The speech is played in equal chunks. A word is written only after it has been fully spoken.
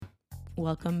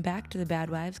Welcome back to the Bad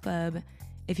Wives Club.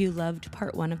 If you loved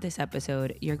part 1 of this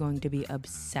episode, you're going to be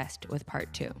obsessed with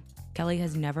part 2. Kelly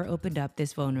has never opened up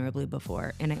this vulnerably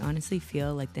before, and I honestly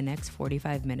feel like the next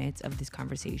 45 minutes of this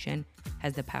conversation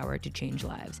has the power to change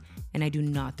lives, and I do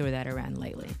not throw that around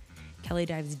lightly. Kelly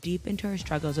dives deep into her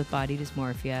struggles with body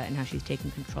dysmorphia and how she's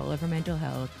taking control of her mental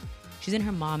health. She's in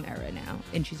her mom era now,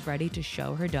 and she's ready to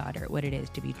show her daughter what it is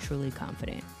to be truly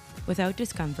confident. Without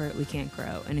discomfort, we can't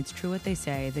grow, and it's true what they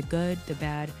say, the good, the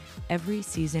bad, every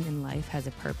season in life has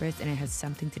a purpose and it has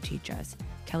something to teach us.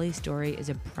 Kelly's story is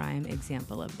a prime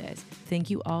example of this. Thank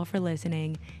you all for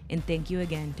listening, and thank you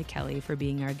again to Kelly for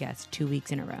being our guest 2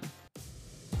 weeks in a row.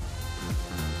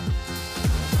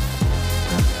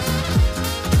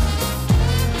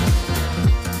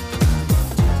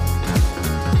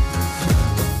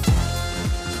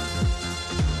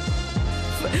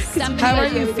 How are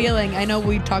you feeling? I know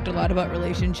we talked a lot about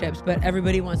relationships, but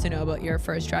everybody wants to know about your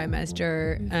first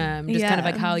trimester, just kind of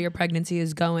like how your pregnancy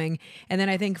is going. And then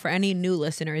I think for any new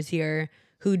listeners here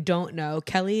who don't know,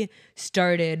 Kelly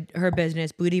started her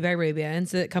business, Booty by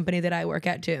Brabants, the company that I work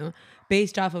at too,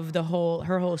 based off of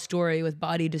her whole story with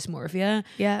body dysmorphia.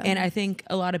 Yeah. And I think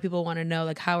a lot of people want to know,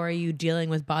 like, how are you dealing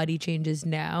with body changes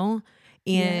now?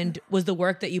 And was the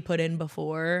work that you put in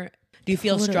before, do you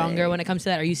feel stronger when it comes to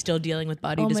that? Are you still dealing with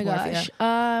body dysmorphia?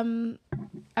 Oh my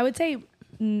gosh. I would say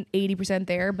 80%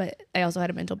 there, but I also had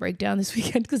a mental breakdown this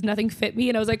weekend because nothing fit me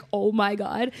and I was like, oh my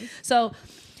God. So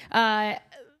my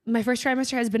first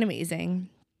trimester has been amazing.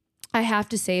 I have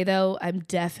to say though, I'm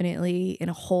definitely in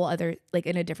a whole other, like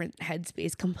in a different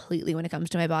headspace completely when it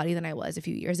comes to my body than I was a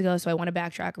few years ago. So I want to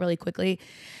backtrack really quickly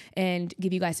and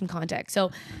give you guys some context. So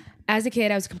as a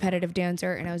kid, I was a competitive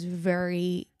dancer and I was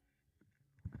very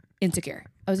insecure.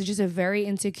 I was just a very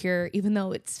insecure, even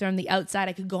though it's from the outside,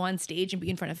 I could go on stage and be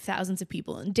in front of thousands of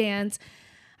people and dance.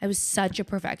 I was such a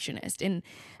perfectionist and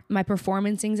my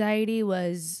performance anxiety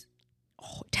was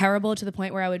terrible to the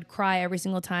point where I would cry every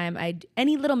single time.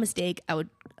 Any little mistake, I would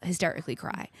hysterically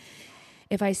cry.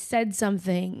 If I said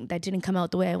something that didn't come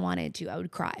out the way I wanted to, I would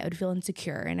cry. I would feel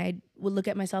insecure and I would look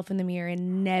at myself in the mirror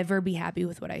and never be happy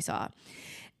with what I saw.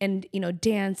 And,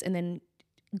 dance and then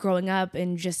growing up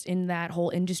and just in that whole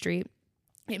industry,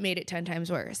 it made it 10 times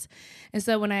worse. And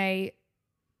so when I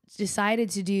decided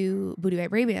to do Booty by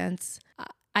Brabants,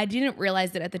 I didn't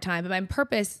realize it at the time, but my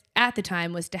purpose at the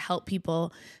time was to help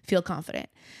people feel confident.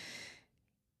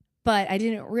 But I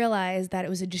didn't realize that it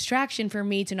was a distraction for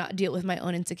me to not deal with my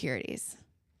own insecurities.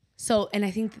 So, and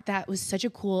I think that was such a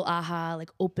cool aha, I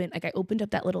opened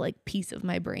up that little piece of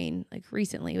my brain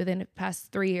recently within the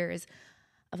past 3 years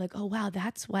of oh wow,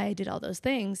 that's why I did all those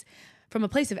things from a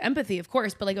place of empathy, of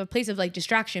course, but a place of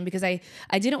distraction because I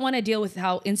didn't want to deal with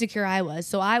how insecure I was.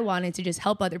 So I wanted to just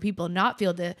help other people not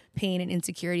feel the pain and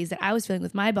insecurities that I was feeling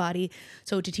with my body.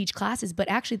 So to teach classes, but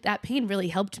actually that pain really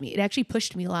helped me. It actually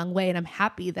pushed me a long way. And I'm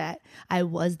happy that I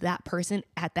was that person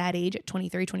at that age at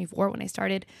 23, 24 when I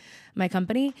started my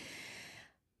company.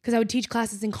 Because I would teach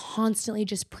classes and constantly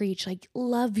just preach,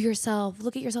 love yourself,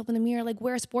 look at yourself in the mirror,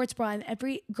 wear a sports bra. And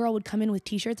every girl would come in with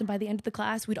t-shirts. And by the end of the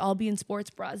class, we'd all be in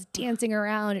sports bras dancing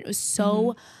around. It was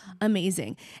so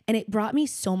amazing. And it brought me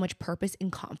so much purpose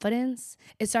and confidence.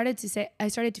 I started to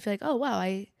feel oh, wow,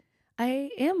 I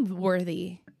am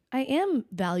worthy. I am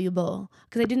valuable.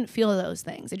 Because I didn't feel those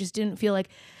things. I just didn't feel like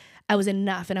I was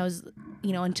enough. And I was,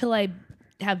 until I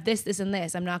have this, and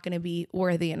this, I'm not going to be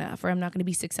worthy enough or I'm not going to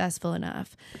be successful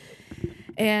enough.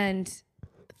 And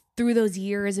through those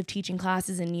years of teaching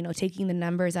classes and, taking the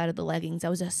numbers out of the leggings,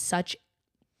 that was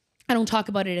I don't talk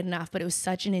about it enough, but it was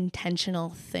such an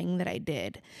intentional thing that I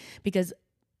did because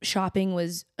shopping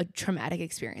was a traumatic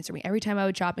experience for me. Every time I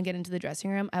would shop and get into the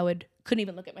dressing room, couldn't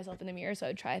even look at myself in the mirror. So I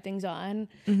would try things on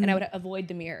and I would avoid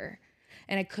the mirror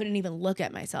and I couldn't even look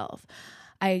at myself.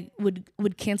 I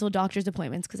would cancel doctor's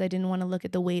appointments because I didn't want to look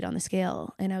at the weight on the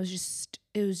scale. And it was just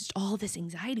all this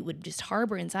anxiety would just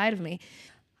harbor inside of me.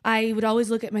 I would always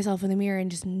look at myself in the mirror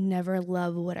and just never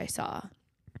love what I saw.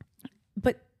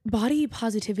 But body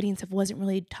positivity and stuff wasn't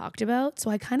really talked about.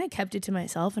 So I kind of kept it to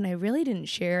myself and I really didn't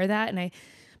share that. And I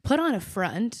put on a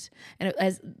front and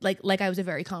as I was a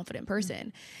very confident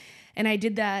person. And I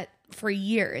did that for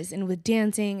years. And with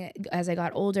dancing, as I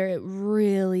got older, it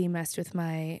really messed with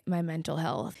my mental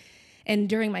health. And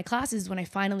during my classes, when I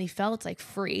finally felt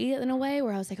free in a way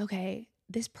where I was okay,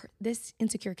 this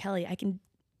insecure Kelly, I can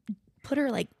put her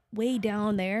way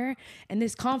down there. And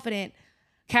this confident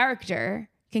character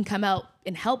can come out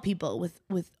and help people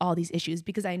with all these issues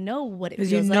because I know what it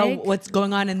feels like. Because you know what's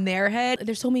going on in their head.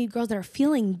 There's so many girls that are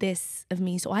feeling this of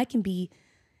me, so I can be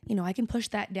you know, I can push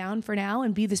that down for now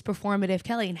and be this performative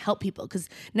Kelly and help people. Because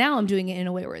now I'm doing it in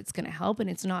a way where it's going to help. And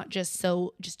it's not just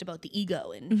about the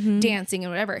ego and dancing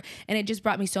and whatever. And it just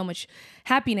brought me so much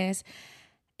happiness.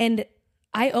 And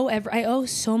I owe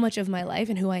so much of my life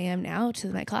and who I am now to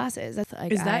my classes.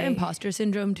 Like, is that imposter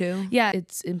syndrome too? Yeah,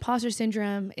 it's imposter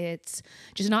syndrome. It's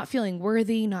just not feeling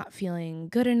worthy, not feeling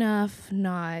good enough,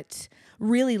 not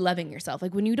really loving yourself.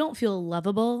 Like when you don't feel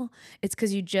lovable, it's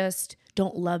because you just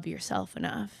don't love yourself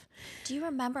enough. Do you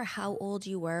remember how old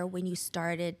you were when you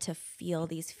started to feel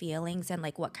these feelings and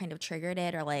like what kind of triggered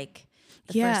it, or like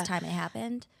the first time it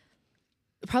happened?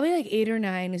 Probably like 8 or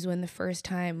 9 is when the first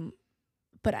time,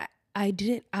 but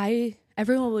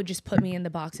everyone would just put me in the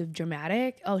box of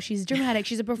dramatic. Oh, she's dramatic.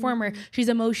 She's a performer. She's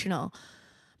emotional.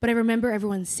 But I remember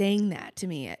everyone saying that to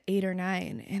me at 8 or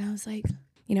 9. And I was like,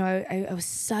 you know, I was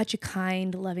such a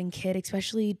kind, loving kid,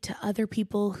 especially to other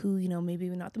people who, you know, maybe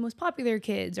not the most popular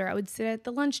kids, or I would sit at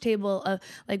the lunch table,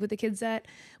 like with the kids that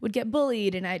would get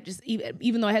bullied. And I just,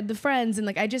 even though I had the friends and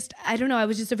like, I don't know, I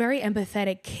was just a very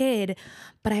empathetic kid,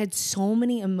 but I had so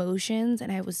many emotions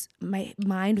and my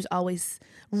mind was always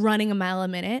running a mile a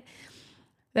minute,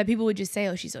 that people would just say,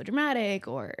 oh, she's so dramatic,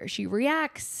 or she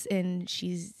reacts and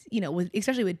she's, you know,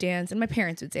 especially with dance. And my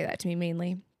parents would say that to me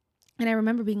mainly. And I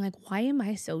remember being like, why am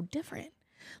I so different?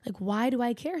 Like, why do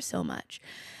I care so much?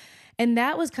 And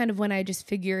that was kind of when I just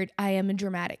figured I am a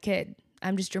dramatic kid.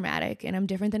 I'm just dramatic and I'm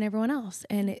different than everyone else.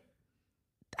 And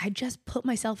I just put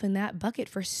myself in that bucket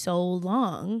for so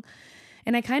long.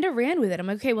 And I kind of ran with it. I'm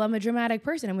like, okay, well, I'm a dramatic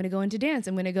person. I'm going to go into dance.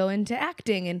 I'm going to go into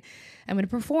acting and I'm going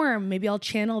to perform. Maybe I'll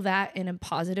channel that in a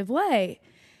positive way.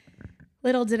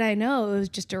 Little did I know it was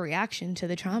just a reaction to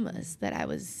the traumas that I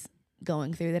was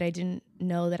going through that I didn't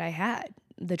know that I had.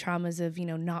 The traumas of, you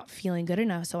know, not feeling good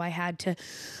enough. So I had to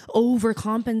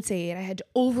overcompensate. I had to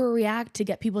overreact to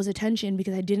get people's attention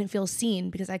because I didn't feel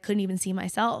seen, because I couldn't even see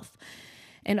myself.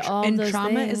 And those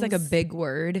trauma things is like a big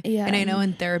word. Yeah. And I know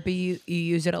in therapy you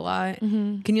use it a lot.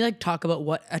 Mm-hmm. Can you like talk about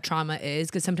what a trauma is?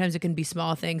 Because sometimes it can be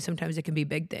small things, sometimes it can be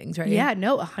big things, right? Yeah,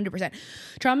 no, 100%.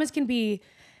 Traumas can be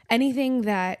anything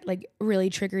that like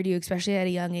really triggered you, especially at a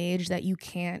young age, that you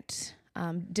can't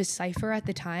decipher at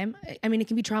the time. I mean, it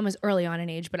can be traumas early on in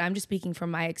age, but I'm just speaking from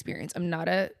my experience. I'm not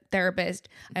a therapist.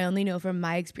 I only know from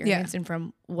my experience and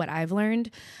from what I've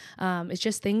learned. It's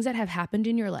just things that have happened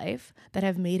in your life that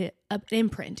have made it an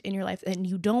imprint in your life, and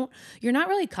you're not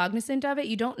really cognizant of it.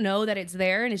 You don't know that it's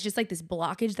there, and it's just like this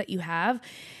blockage that you have.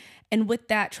 And with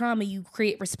that trauma, you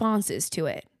create responses to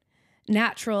it.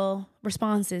 Natural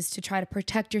responses to try to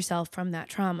protect yourself from that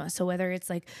trauma. So whether it's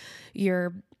like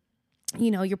you're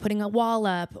putting a wall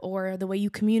up, or the way you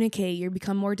communicate, you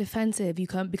become more defensive, you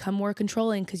become more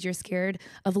controlling because you're scared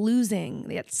of losing,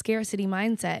 that scarcity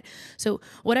mindset. So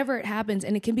whatever it happens,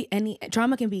 and it can be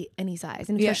trauma can be any size.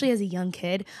 And especially as a young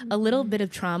kid, a little bit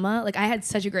of trauma, like I had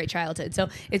such a great childhood. So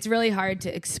it's really hard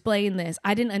to explain this.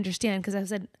 I didn't understand,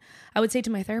 because I would say to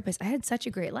my therapist, I had such a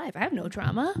great life. I have no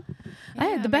trauma. I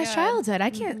had the best childhood. I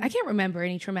can't remember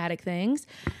any traumatic things.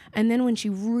 And then when she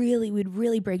would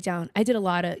really break down, I did a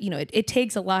lot of, it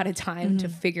takes a lot of time to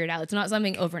figure it out. It's not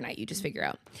something overnight you just figure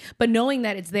out. But knowing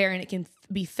that it's there and it can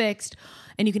be fixed,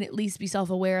 and you can at least be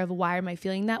self-aware of, why am I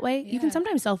feeling that way? Yeah. You can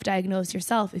sometimes self-diagnose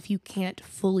yourself if you can't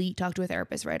fully talk to a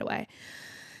therapist right away.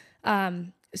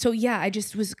 So yeah, I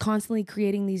just was constantly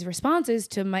creating these responses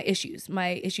to my issues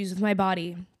with my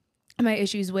body, my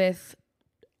issues with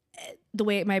the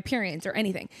way my appearance or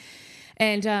anything.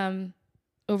 And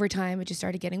over time, it just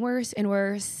started getting worse and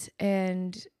worse.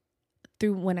 And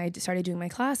through when I started doing my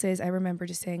classes, I remember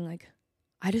just saying, like,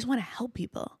 I just want to help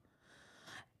people.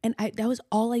 And that was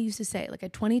all I used to say. Like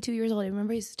at 22 years old, I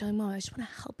remember I used to tell Mom, I just want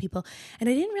to help people. And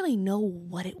I didn't really know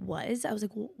what it was. I was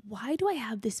like, well, why do I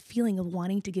have this feeling of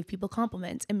wanting to give people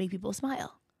compliments and make people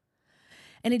smile?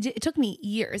 And it took me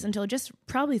years, until just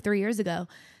probably 3 years ago,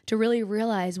 to really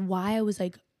realize why I was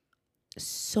like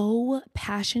so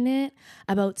passionate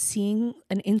about seeing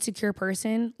an insecure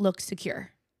person look secure.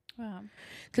 Wow.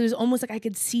 Because it was almost like I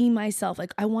could see myself.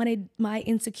 Like I wanted my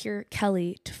insecure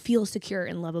Kelly to feel secure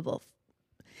and lovable.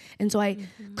 And so I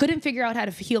couldn't figure out how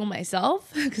to heal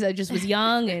myself, because I just was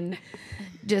young and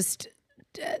just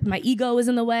my ego was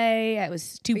in the way. I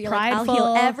was too prideful. Like,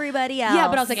 I'll heal everybody else. Yeah,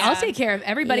 but I was like, I'll take care of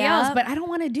everybody else, but I don't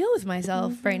want to deal with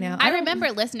myself right now. I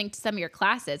remember listening to some of your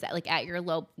classes at your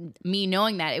low, me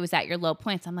knowing that it was at your low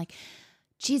points. I'm like,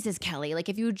 Jesus, Kelly, like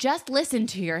if you just listen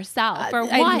to yourself for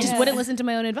once. I just wouldn't listen to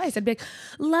my own advice. I'd be like,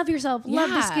 love yourself,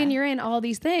 love the skin you're in, all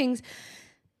these things.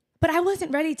 But I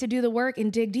wasn't ready to do the work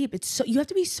and dig deep. You have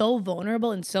to be so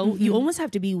vulnerable, and you almost have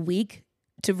to be weak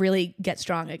to really get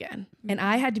strong again. And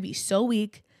I had to be so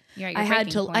weak You're at your I had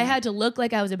breaking to point. look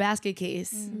like I was a basket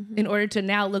case in order to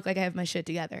now look like I have my shit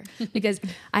together. Because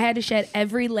I had to shed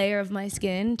every layer of my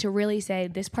skin to really say,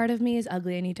 this part of me is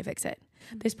ugly, I need to fix it.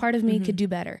 This part of me could do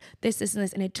better. This, and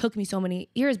this. And it took me so many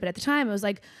years. But at the time, I was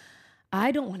like,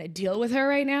 I don't want to deal with her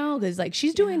right now because like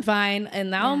she's doing fine.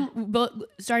 And now I'm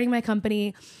starting my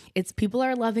company. It's people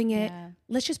are loving it. Yeah.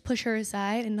 Let's just push her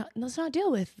aside and let's not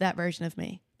deal with that version of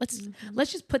me.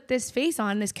 Let's just put this face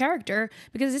on this character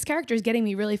because this character is getting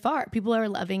me really far. People are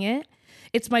loving it.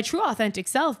 It's my true authentic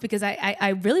self because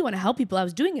I really want to help people. I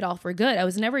was doing it all for good. I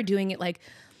was never doing it like,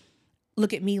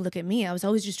 look at me, look at me. I was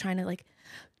always just trying to like,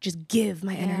 just give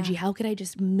my energy. How could I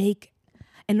just make,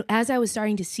 and as I was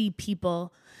starting to see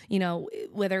people, you know,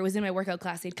 whether it was in my workout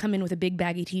class, they'd come in with a big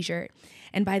baggy t-shirt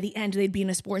and by the end they'd be in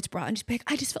a sports bra and just be like,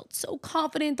 I just felt so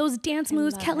confident. Those dance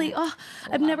moves, Kelly. I'm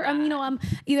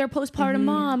either a postpartum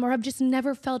mom or I've just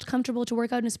never felt comfortable to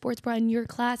work out in a sports bra and your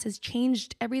class has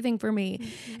changed everything for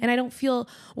me. And I don't feel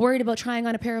worried about trying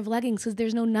on a pair of leggings because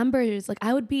there's no numbers. Like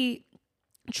I would be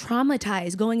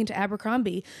traumatized going into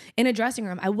Abercrombie in a dressing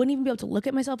room. I wouldn't even be able to look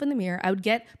at myself in the mirror. I would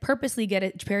purposely get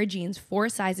a pair of jeans 4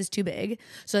 sizes too big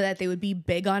so that they would be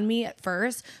big on me at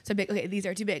first. So I'd be like, okay, these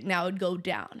are too big. Now I would go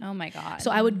down. Oh my God. So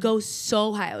I would go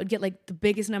so high. I would get like the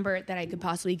biggest number that I could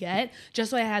possibly get just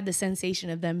so I had the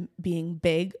sensation of them being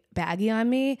big, baggy on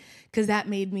me because that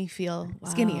made me feel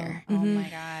skinnier. Oh my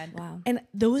God. Wow. And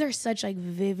those are such like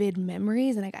vivid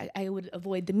memories. And like I would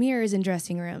avoid the mirrors in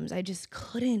dressing rooms. I just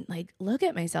couldn't like look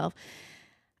at myself.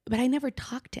 But I never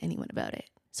talked to anyone about it.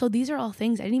 So these are all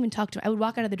things I didn't even talk to. I would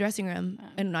walk out of the dressing room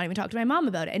and not even talk to my mom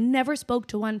about it. I never spoke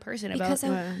to one person about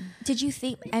it. Did you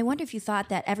think, I wonder if you thought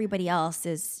that everybody else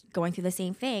is going through the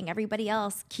same thing. Everybody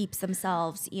else keeps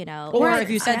themselves, you know. Or if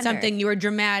you said something, you were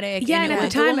dramatic. Yeah, and at the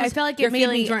time, I felt like it made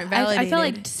me, weren't I validated. felt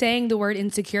like saying the word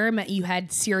insecure meant you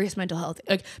had serious mental health.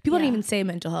 Like people didn't even say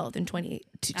mental health in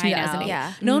 2008.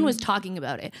 Yeah. No one was talking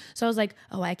about it. So I was like,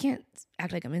 oh, I can't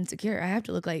act like I'm insecure. I have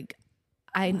to look like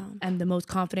I am the most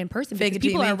confident person because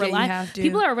people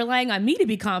are relying on me to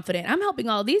be confident. I'm helping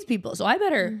all these people, so I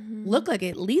better look like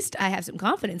at least I have some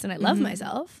confidence and I love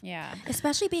myself. Yeah.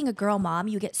 Especially being a girl mom,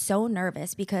 you get so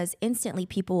nervous because instantly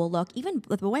people will look, even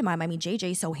with my mom, I mean,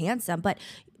 JJ is so handsome, but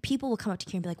people will come up to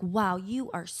you and be like, wow, you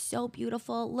are so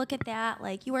beautiful. Look at that.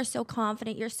 Like, you are so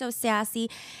confident. You're so sassy.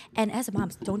 And as a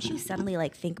mom, don't you suddenly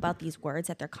like think about these words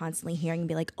that they're constantly hearing and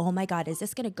be like, oh my God, is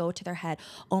this going to go to their head?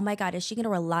 Oh my God, is she going to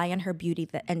rely on her beauty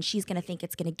and she's going to think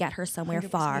it's going to get her somewhere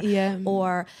far? Yeah.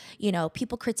 Or, you know,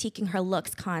 people critiquing her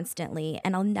looks constantly.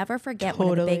 And I'll never forget one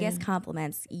of the biggest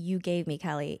compliments you gave me,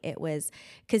 Kelly. It was,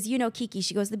 because you know Kiki,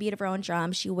 she goes to the beat of her own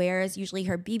drum. She wears usually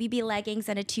her BBB leggings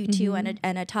and a tutu and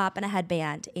a top and a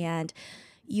headband. And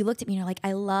you looked at me and you're like,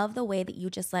 I love the way that you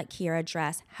just let Kira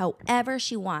dress however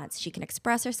she wants. She can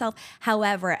express herself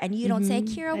however. And you don't say,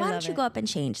 Kira, why don't you go up and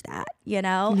change that? You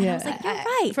know? And I was like, you're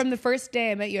right. From the first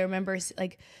day I met you, I remember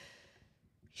like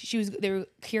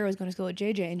Kira was going to school with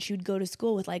JJ and she would go to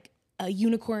school with like a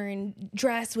unicorn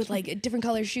dress with like different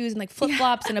color shoes and like flip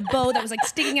flops and a bow that was like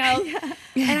sticking out.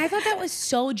 And I thought that was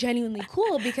so genuinely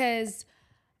cool because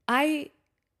I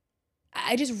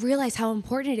just realized how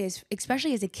important it is,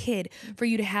 especially as a kid, for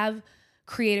you to have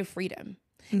creative freedom.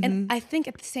 And I think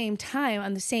at the same time,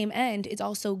 on the same end, it's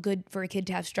also good for a kid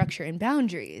to have structure and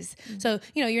boundaries. So,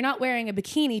 you know, you're not wearing a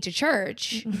bikini to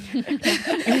church. You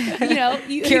know,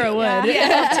 Kira would.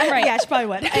 Yeah, right. Yeah, she probably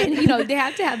would. And, you know, they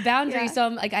have to have boundaries.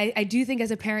 So I do think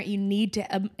as a parent, you need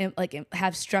to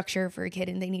have structure for a kid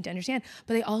and they need to understand,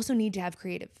 but they also need to have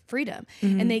creative freedom.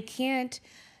 And they can't,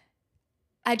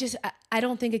 I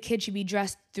don't think a kid should be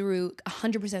dressed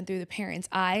 100% through the parents'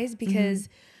 eyes because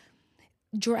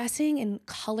dressing and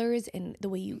colors and the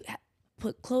way you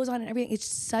put clothes on and everything, it's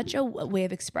such a way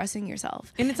of expressing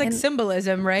yourself. And it's like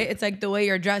symbolism, right? It's like the way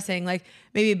you're dressing. Like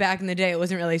maybe back in the day, it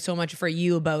wasn't really so much for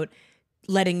you about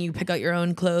letting you pick out your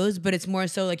own clothes, but it's more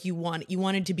so like you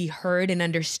wanted to be heard and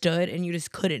understood and you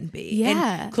just couldn't be.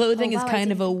 Yeah. And clothing is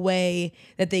kind of a way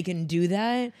that they can do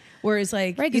that. Whereas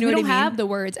like, right, you know we what don't I mean? have the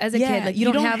words as a kid. Like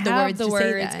you don't have the words to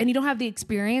say that. And you don't have the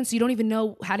experience. You don't even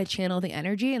know how to channel the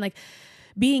energy. And like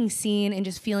being seen and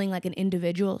just feeling like an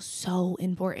individual is so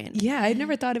important. Yeah, I'd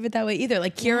never thought of it that way either.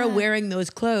 Like Kira wearing those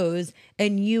clothes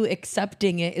and you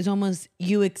accepting it is almost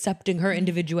you accepting her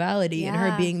individuality and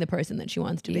her being the person that she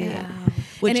wants to be.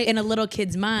 Which in a little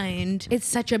kid's mind, it's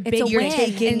such a big you're win.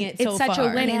 taking And it so it's such far.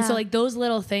 a win. And so like those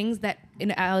little things that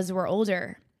as we're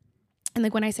older, and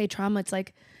like when I say trauma, it's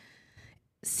like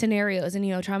scenarios, and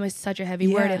you know, trauma is such a heavy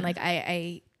word, and like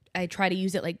I try to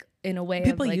use it like in a way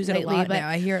people of, like, use it lately, a lot but now.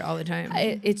 I hear it all the time.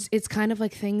 it's kind of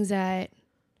like things that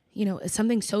you know,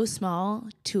 something so small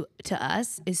to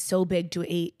us is so big to an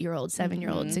 8-year-old,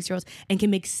 7-year-old, 6-year-olds, and can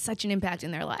make such an impact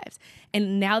in their lives.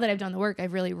 And now that I've done the work,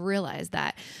 I've really realized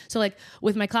that. So like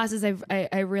with my classes,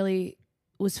 I really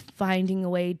was finding a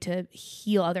way to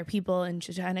heal other people and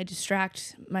to kind of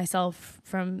distract myself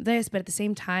from this. But at the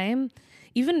same time,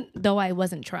 even though I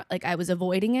wasn't I was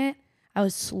avoiding it, I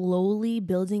was slowly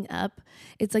building up.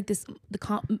 It's like this,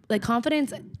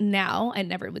 confidence now, I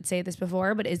never would say this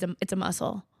before, but it's a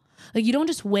muscle. Like you don't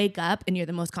just wake up and you're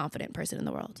the most confident person in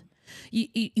the world.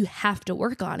 You have to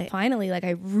work on it. Finally, like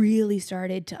I really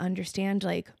started to understand,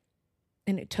 like,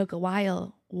 and it took a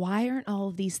while, why aren't all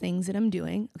of these things that I'm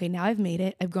doing? Okay, now I've made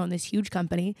it. I've grown this huge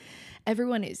company.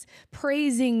 Everyone is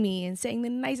praising me and saying the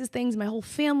nicest things. My whole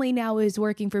family now is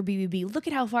working for BBB. Look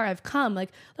at how far I've come.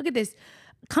 Like, look at this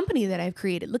company that I've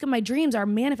created. Look at my dreams are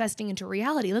manifesting into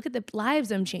reality. Look at the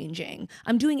lives I'm changing.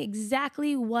 I'm doing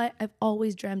exactly what I've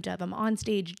always dreamt of. I'm on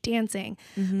stage dancing,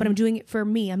 but I'm doing it for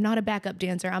me. I'm not a backup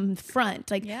dancer. I'm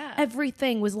front. Like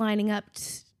everything was lining up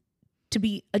to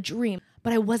be a dream,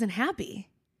 but I wasn't happy.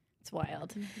 It's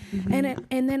wild.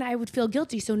 And then I would feel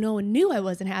guilty. So no one knew I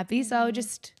wasn't happy. So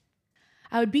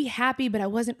I would be happy, but I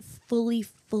wasn't fully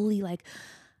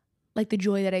like the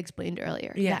joy that I explained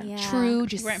earlier. True,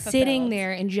 just sitting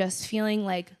there and just feeling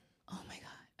like, oh my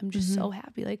God, I'm just so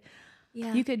happy. Like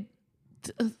you could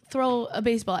throw a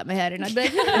baseball at my head and I'd be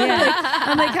like,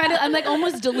 I'm like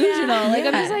almost delusional. Like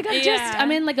I'm just like,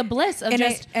 I'm in like a bliss of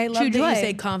I love true that joy. you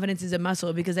say confidence is a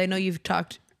muscle, because I know you've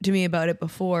talked to me about it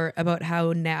before, about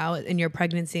how now in your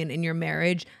pregnancy and in your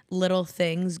marriage, little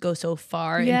things go so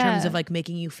far in terms of like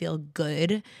making you feel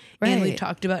good. Right. And we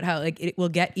talked about how like it will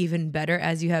get even better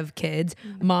as you have kids.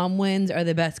 Mom wins are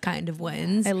the best kind of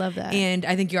wins. I love that. And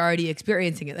I think you're already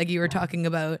experiencing it. Like you were talking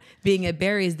about being at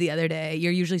Barry's the other day.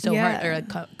 You're usually so hard or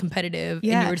like competitive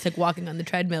and you were just like walking on the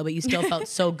treadmill, but you still felt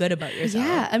so good about yourself.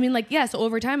 Yeah. I mean, so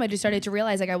over time I just started to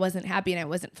realize like I wasn't happy and I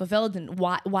wasn't fulfilled, and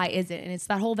why is it? And it's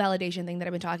that whole validation thing that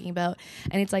I've been talking about.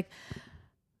 And it's like,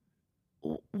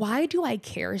 why do I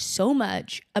care so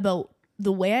much about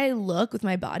the way I look with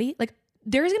my body? Like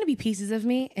there's going to be pieces of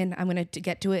me, and I'm going to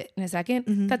get to it in a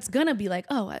second, that's going to be like,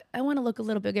 oh, I want to look a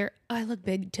little bigger. Oh, I look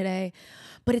big today.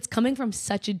 But it's coming from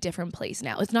such a different place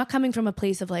now. It's not coming from a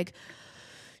place of like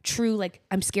true, like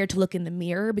I'm scared to look in the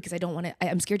mirror because I don't want to,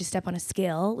 I'm scared to step on a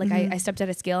scale. Like I stepped at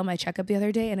a scale on my checkup the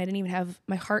other day and I didn't even have,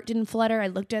 my heart didn't flutter. I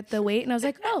looked at the weight and I was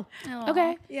like, oh,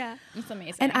 okay. Yeah. It's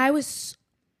amazing. And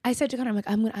I said to Connor, I'm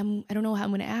like, I don't know how I'm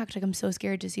going to act. Like I'm so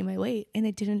scared to see my weight. And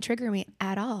it didn't trigger me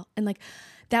at all. And like,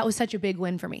 that was such a big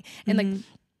win for me. And like,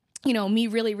 you know, me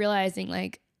really realizing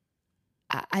like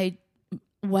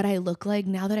what I look like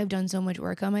now that I've done so much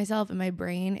work on myself, and my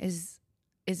brain is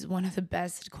one of the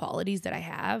best qualities that I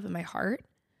have in my heart.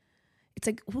 It's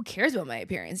like, who cares about my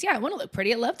appearance? Yeah, I want to look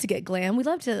pretty. I love to get glam. We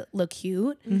love to look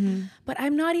cute. But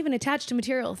I'm not even attached to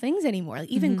material things anymore. Like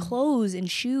even clothes and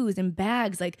shoes and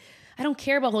bags. Like I don't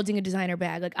care about holding a designer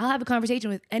bag. Like I'll have a conversation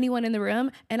with anyone in the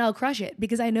room and I'll crush it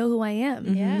because I know who I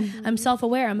am. Yeah. I'm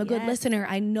self-aware. I'm a good listener.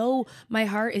 I know my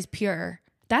heart is pure.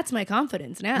 That's my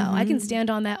confidence now. I can stand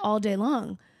on that all day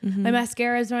long. My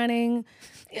mascara is running.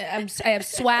 I have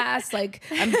swass. Like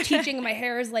I'm teaching. My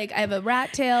hair is like I have a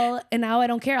rat tail, and now I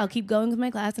don't care. I'll keep going with my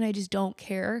class, and I just don't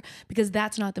care because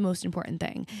that's not the most important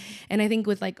thing. And I think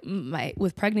with like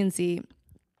with pregnancy,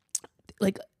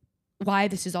 like why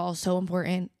this is all so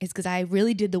important is because I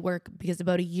really did the work, because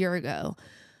about a year ago,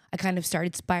 I kind of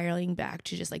started spiraling back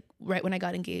to just like right when I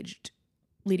got engaged,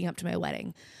 leading up to my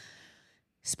wedding.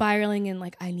 Spiraling in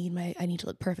like I need to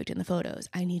look perfect in the photos.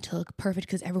 I need to look perfect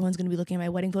because everyone's going to be looking at my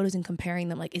wedding photos and comparing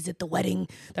them. Like, is it the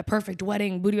perfect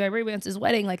wedding, Booty by Brabants'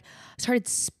 wedding? Like, I started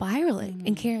spiraling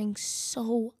and caring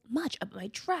so much about my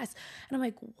dress. And I'm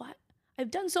like, what? I've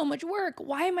done so much work.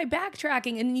 Why am I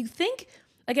backtracking? And you think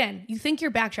you're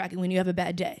backtracking when you have a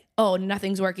bad day. Oh,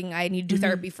 nothing's working. I need to do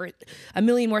therapy for a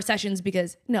million more sessions,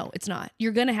 because no, it's not.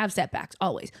 You're going to have setbacks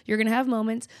always. You're going to have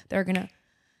moments that are going to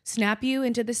snap you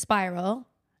into the spiral.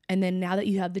 And then now that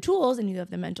you have the tools and you have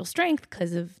the mental strength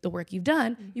because of the work you've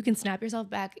done, you can snap yourself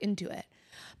back into it.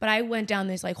 But I went down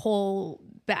this like whole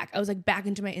I was like back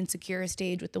into my insecure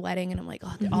stage with the wedding. And I'm like,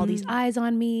 oh, there are all these eyes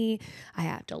on me. I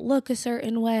have to look a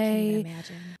certain way. I can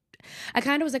imagine. I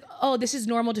kind of was like, oh, this is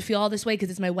normal to feel all this way because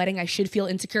it's my wedding. I should feel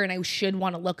insecure and I should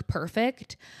want to look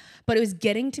perfect. But it was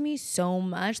getting to me so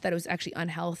much that it was actually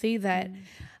unhealthy that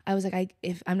I was like,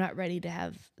 if I'm not ready to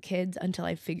have kids until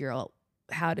I figure out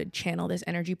how to channel this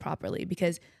energy properly,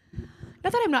 because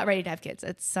not that I'm not ready to have kids.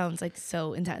 It sounds like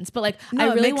so intense, but like I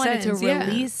really wanted to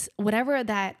release whatever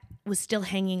that was still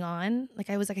hanging on. Like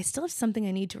I was like, I still have something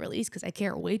I need to release because I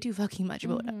care way too fucking much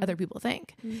about what other people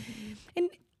think. And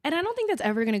And I don't think that's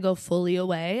ever going to go fully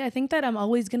away. I think that I'm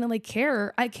always going to like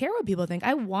care. I care what people think.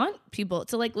 I want people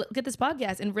to like look at this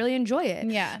podcast and really enjoy it.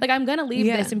 Yeah. Like I'm going to leave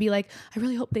this and be like, I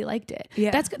really hope they liked it.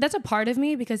 Yeah. That's a part of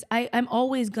me because I'm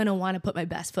always going to want to put my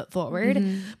best foot forward.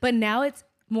 But now it's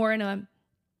more in a,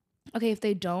 okay, if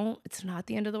they don't, it's not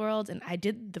the end of the world. And I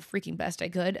did the freaking best I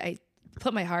could. I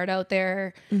put my heart out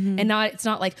there and it's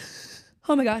not like,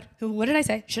 oh my God, what did I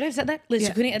say? Should I have said that? Like,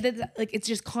 it's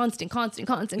just constant.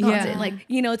 Like,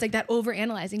 you know, it's like that over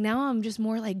analyzing. Now I'm just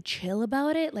more like chill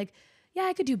about it. Like, yeah,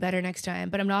 I could do better next time,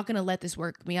 but I'm not going to let this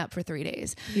work me up for 3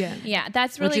 days. Yeah. Yeah.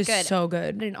 That's really Which is good. so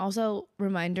good. And also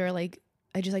reminder, like,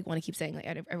 I just like want to keep saying like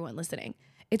everyone listening,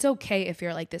 it's okay if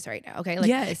you're like this right now. Okay.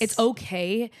 Like it's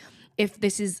okay if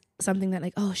this is something that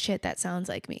like, oh shit, that sounds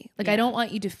like me. Like, I don't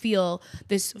want you to feel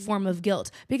this form of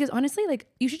guilt because honestly, like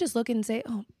you should just look and say,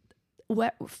 oh,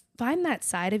 find that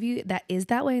side of you that is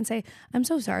that way and say, I'm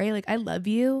so sorry. Like, I love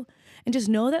you. And just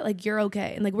know that like, you're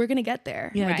okay. And like, we're going to get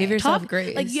there. Yeah. Right. Give yourself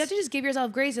grace. Like you have to just give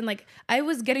yourself grace. And like, I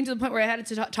was getting to the point where I had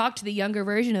to talk to the younger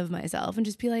version of myself and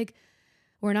just be like,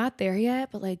 we're not there yet,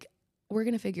 but like, we're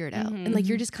going to figure it out. And like,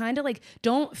 you're just kind of like,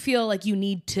 don't feel like you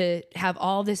need to have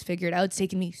all this figured out. It's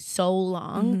taken me so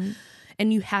long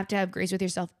and you have to have grace with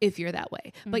yourself if you're that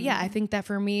way. But yeah, I think that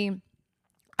for me,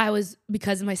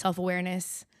 because of my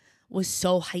self-awareness was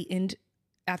so heightened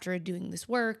after doing this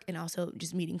work and also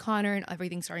just meeting Connor and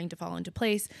everything starting to fall into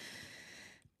place.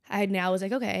 I now was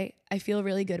like, okay, I feel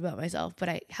really good about myself,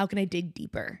 but how can I dig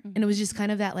deeper? And it was just kind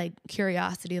of that like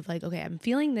curiosity of like, okay, I'm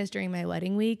feeling this during my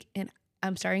wedding week and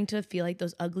I'm starting to feel like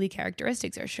those ugly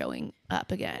characteristics are showing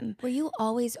up again. Were you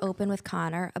always open with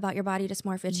Connor about your body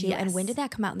dysmorphia too? Yes. And when did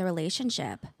that come out in the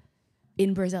relationship?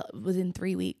 In Brazil, within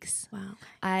 3 weeks. Wow.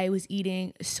 I was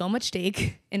eating so much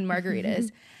steak and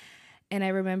margaritas. And I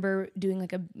remember doing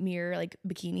like a mirror, like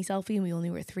bikini selfie, and we only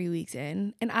were 3 weeks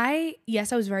in. And I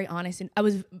was very honest and I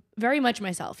was very much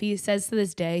myself. He says to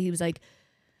this day, he was like,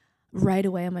 right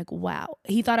away, I'm like, wow.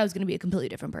 He thought I was going to be a completely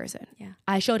different person. Yeah.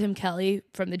 I showed him Kelly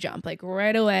from the jump, like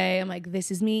right away. I'm like,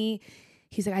 this is me.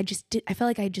 He's like, I felt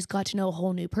like I just got to know a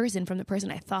whole new person from the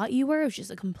person I thought you were. It was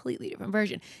just a completely different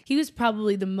version. He was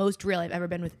probably the most real I've ever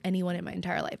been with anyone in my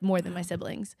entire life, more than my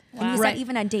siblings. Wow. And you said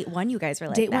even on date one, you guys were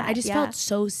like date that. one, I just felt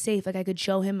so safe. Like I could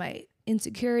show him my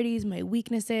insecurities, my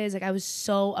weaknesses. Like I was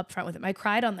so upfront with him. I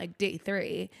cried on like day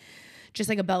 3, just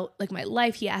like about like my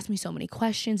life. He asked me so many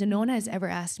questions and no one has ever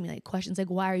asked me like questions like,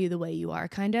 why are you the way you are,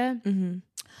 kind of.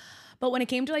 But when it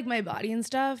came to like my body and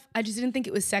stuff, I just didn't think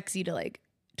it was sexy to like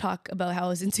talk about how I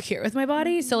was insecure with my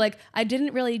body. So like I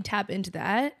didn't really tap into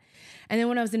that. And then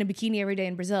when I was in a bikini every day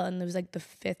in Brazil and it was like the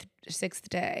 5th or 6th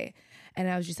day and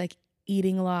I was just like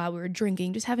eating a lot, we were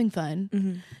drinking, just having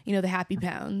fun, you know, the happy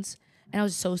pounds. And I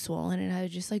was so swollen and I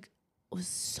was just like, was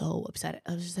so upset.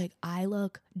 I was just like, I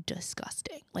look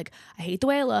disgusting. Like I hate the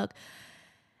way I look.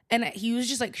 And he was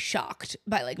just like shocked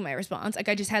by like my response. Like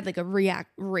I just had like a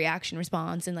reaction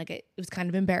response and like it was kind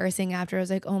of embarrassing after. I was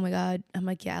like, oh my God. I'm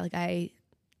like, yeah, like I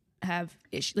have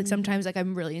issues. Like sometimes like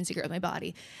I'm really insecure with my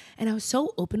body. And I was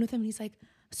so open with him and he's like,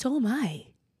 so am I.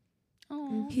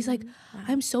 He's like,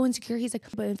 I'm so insecure. He's like,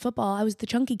 but in football, I was the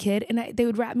chunky kid and they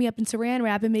would wrap me up in saran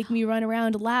wrap and make me run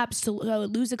around laps so I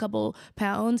would lose a couple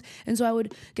pounds. And so I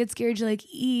would get scared to like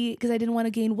eat because I didn't want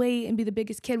to gain weight and be the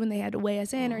biggest kid when they had to weigh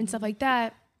us in and stuff like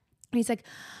that. And he's like,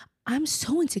 I'm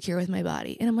so insecure with my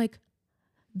body. And I'm like,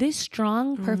 this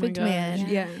strong, perfect man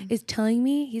is telling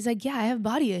me, he's like, yeah, I have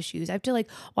body issues. I have to like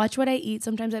watch what I eat.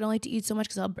 Sometimes I don't like to eat so much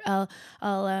because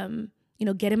I'll you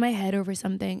know, get in my head over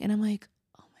something. And I'm like,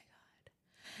 oh my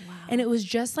God. Wow. And it was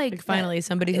just like finally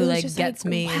somebody who like gets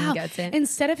me and gets it.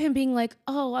 Instead of him being like,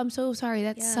 oh, I'm so sorry.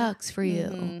 That sucks for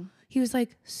you. He was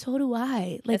like, so do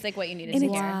I. Like, that's like what you needed to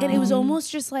hear. And it was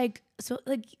almost just like, so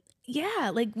like,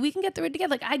 yeah, like we can get through it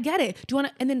together. Like I get it. Do you want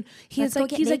to? And then he's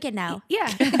like, he's naked now. Yeah,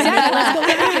 exactly. Let's go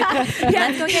get naked.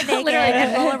 Let's go get naked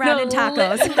and roll around in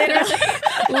tacos.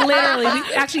 Literally,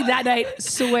 we actually that night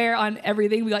swear on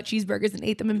everything. We got cheeseburgers and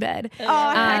ate them in bed. Heck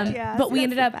yeah. But we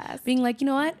ended up being like, you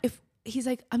know what? If he's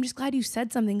like, I'm just glad you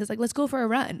said something because like let's go for a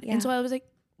run. Yeah. And so I was like,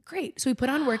 great. So we put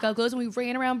on workout clothes and we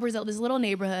ran around Brazil, this little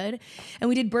neighborhood, and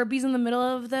we did burpees in the middle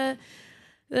of the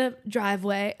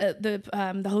driveway,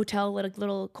 the hotel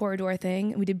little corridor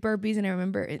thing. And we did burpees, and I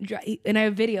remember, and I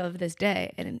have a video of this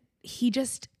day, and he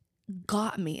just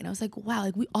got me, and I was like, wow,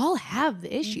 like we all have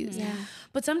the issues,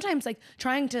 but sometimes like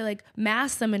trying to like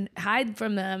mask them and hide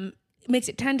from them makes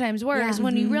it 10 times worse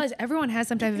when you realize everyone has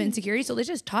some type of insecurity. So let's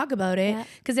just talk about it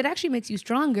because it actually makes you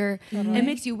stronger and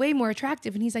makes you way more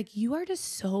attractive. And he's like, you are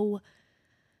just so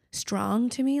strong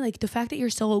to me. Like the fact that you're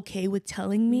so okay with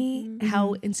telling me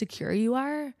how insecure you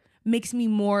are makes me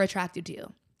more attracted to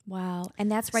you. Wow. And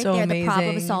that's right So there, amazing. the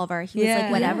problem solver. He was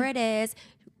like, whatever it is,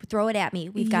 throw it at me.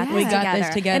 We've got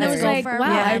this together. And I was Let's go like, for a wow,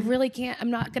 run. I really can't,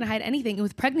 I'm not going to hide anything. And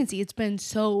with pregnancy, it's been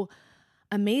so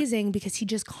amazing because he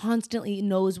just constantly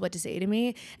knows what to say to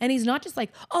me. And he's not just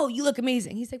like, oh, you look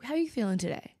amazing. He's like, how are you feeling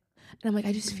today? And I'm like,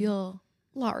 I just feel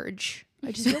large.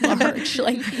 I just feel large.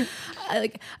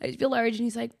 I just feel large. And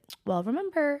he's like, well,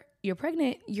 remember, you're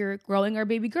pregnant. You're growing our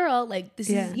baby girl. Like, this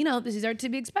is, this is to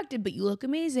be expected, but you look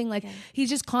amazing. Like, he's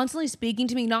just constantly speaking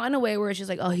to me, not in a way where it's just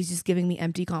like, oh, he's just giving me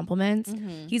empty compliments.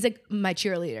 He's like my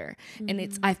cheerleader.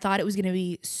 And I thought it was going to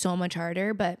be so much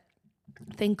harder, but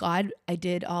thank God I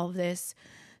did all of this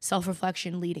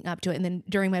self-reflection leading up to it. And then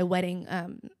during my wedding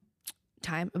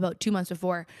time, about 2 months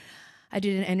before, I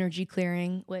did an energy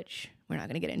clearing, which we're not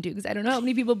going to get into because I don't know how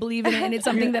many people believe in it. And it's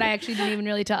something that I actually didn't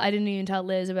even tell. I didn't even tell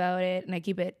Liz about it. And I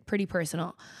keep it pretty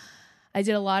personal. I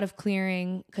did a lot of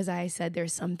clearing because I said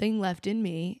there's something left in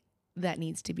me that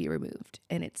needs to be removed.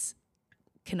 And it's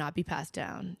cannot be passed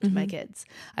down to my kids.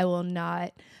 I will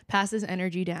not pass this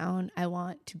energy down. I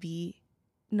want to be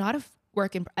not a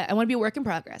I want to be a work in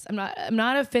progress. I'm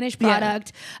not a finished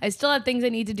product. I still have things I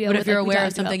need to deal with. But if you're aware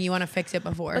of something, you want to fix it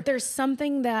before. But there's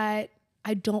something that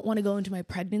I don't want to go into my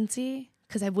pregnancy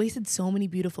because I've wasted so many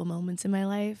beautiful moments in my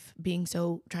life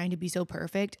trying to be so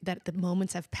perfect that the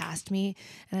moments have passed me.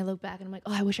 And I look back and I'm like,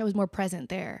 oh, I wish I was more present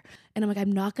there. And I'm like,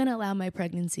 I'm not going to allow my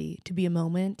pregnancy to be a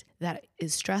moment that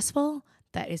is stressful,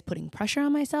 that is putting pressure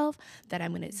on myself, that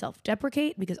I'm going to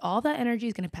self-deprecate because all that energy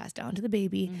is going to pass down to the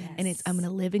baby and I'm going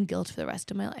to live in guilt for the rest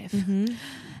of my life. And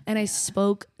I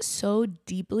spoke so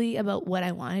deeply about what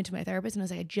I wanted to my therapist and I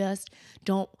was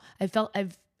like,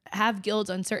 I have guilt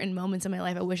on certain moments in my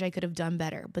life. I wish I could have done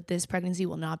better, but this pregnancy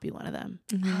will not be one of them.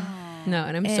 No,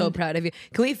 and I'm so proud of you.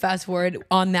 Can we fast forward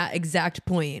on that exact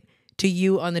point to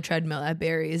you on the treadmill at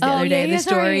Barry's the other day, the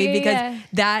story, because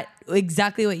that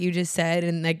exactly what you just said.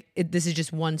 And like, this is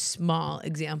just one small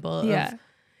example of,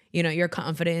 your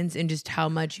confidence and just how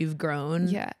much you've grown.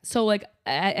 Yeah. So like,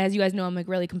 as you guys know, I'm like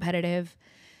really competitive.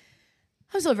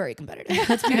 I'm still very competitive.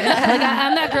 Let's be real.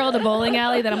 I'm that girl at the bowling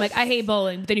alley that I'm like, I hate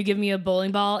bowling. But then you give me a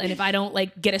bowling ball, and if I don't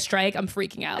like get a strike, I'm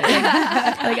freaking out.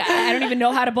 I don't even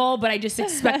know how to bowl, but I just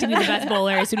expect to be the best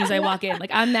bowler as soon as I walk in.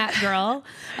 Like I'm that girl,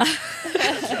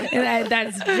 and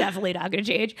that's definitely not going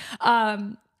to change.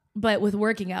 But with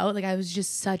working out, like I was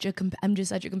just I'm just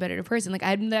such a competitive person. Like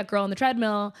I'm that girl on the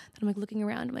treadmill that I'm like looking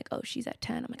around. I'm like, oh, she's at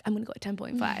 10. I'm like, I'm gonna go at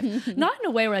 10.5. Not in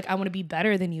a way where like I want to be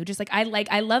better than you. Just like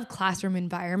I love classroom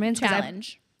environments.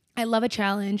 Challenge. I love a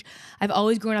challenge. I've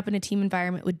always grown up in a team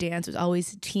environment with dance. It was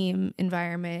always a team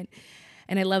environment.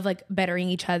 And I love like bettering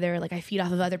each other. Like I feed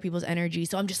off of other people's energy.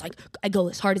 So I'm just like, I go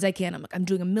as hard as I can. I'm like, I'm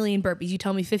doing 1,000,000 burpees. You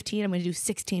tell me 15, I'm gonna do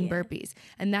 16 burpees.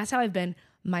 And that's how I've been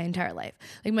my entire life.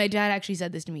 Like my dad actually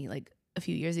said this to me like a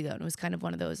few years ago, and it was kind of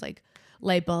one of those like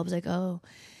light bulbs, like, oh,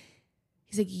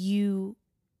 he's like, you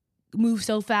move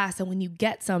so fast, and when you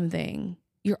get something,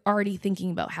 you're already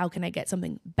thinking about how can I get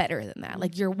something better than that?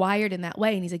 Like you're wired in that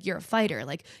way. And he's like, you're a fighter.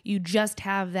 Like you just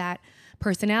have that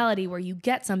personality where you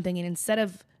get something, and instead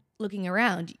of looking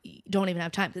around, you don't even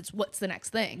have time. It's what's the next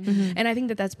thing. And I think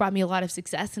that that's brought me a lot of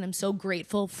success, and I'm so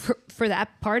grateful for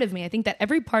that part of me. I think that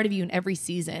every part of you in every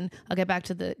season, I'll get back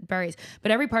to the berries, but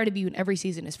every part of you in every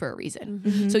season is for a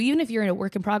reason. So even if you're in a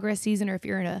work in progress season, or if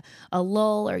you're in a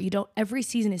lull, or every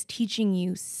season is teaching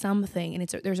you something, and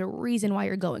there's a reason why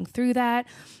you're going through that.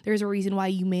 There's a reason why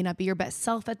you may not be your best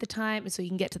self at the time, and so you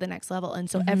can get to the next level. And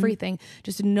so everything,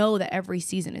 just to know that every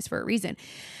season is for a reason.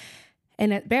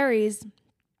 And at Barry's,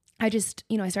 I just,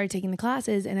 I started taking the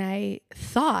classes, and I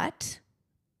thought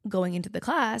going into the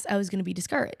class, I was going to be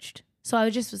discouraged. So I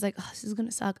was like, oh, this is going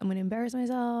to suck. I'm going to embarrass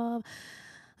myself.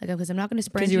 Like, because I'm not going to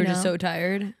sprint. Because you were just so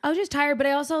tired. I was just tired, but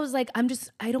I also was like,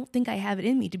 I don't think I have it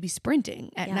in me to be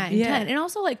sprinting at 9, 10. And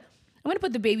also like, I'm going to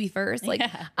put the baby first. Like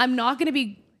I'm not going to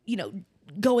be,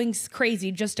 going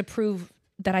crazy just to prove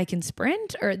that I can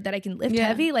sprint or that I can lift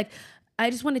heavy. Like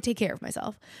I just want to take care of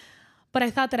myself. But I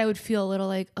thought that I would feel a little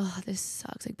like, oh, this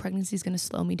sucks. Like pregnancy is going to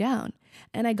slow me down.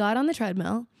 And I got on the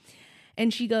treadmill,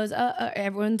 and she goes,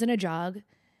 everyone's in a jog.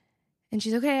 And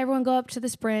she's okay, everyone go up to the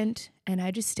sprint. And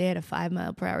I just stay at a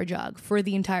 5-mile-per-hour jog for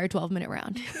the entire 12-minute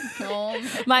round.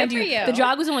 Mind you, the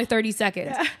jog was only 30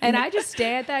 seconds. Yeah. And I just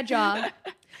stay at that jog.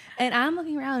 And I'm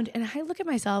looking around, and I look at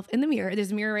myself in the mirror.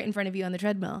 There's a mirror right in front of you on the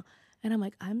treadmill. And I'm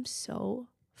like, I'm so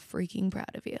freaking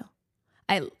proud of you.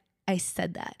 I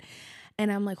said that.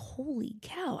 And I'm like, holy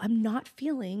cow, I'm not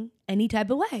feeling any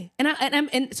type of way. And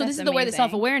so this is where the amazing.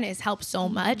 self-awareness helps so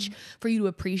much for you to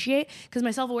appreciate, because my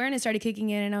self-awareness started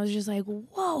kicking in and I was just like,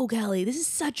 whoa, Kelly, this is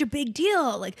such a big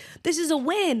deal. Like, this is a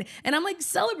win. And I'm like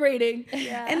celebrating.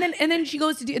 Yeah. And then she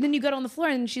goes to do, and then you get on the floor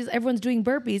and everyone's doing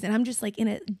burpees and I'm just like in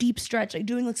a deep stretch, like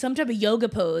doing like some type of yoga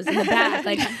pose in the back,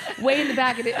 like way in the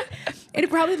back. And it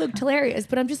probably looked hilarious,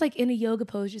 but I'm just like in a yoga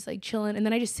pose, just like chilling. And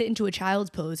then I just sit into a child's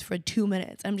pose for 2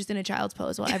 minutes. I'm just in a child's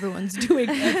pose while everyone's doing,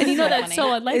 and you know, that's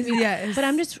so unlike me. Yes. But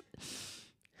I'm just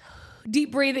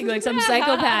deep breathing like some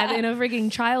psychopath in a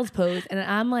freaking child's pose. And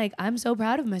I'm like, I'm so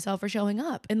proud of myself for showing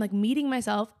up and like meeting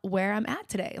myself where I'm at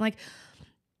today. Like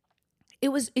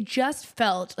it just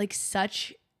felt like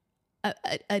such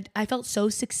I felt so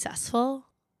successful.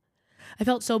 I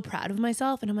felt so proud of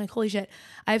myself. And I'm like, holy shit,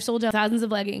 I've sold out thousands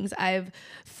of leggings. I've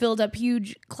filled up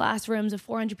huge classrooms of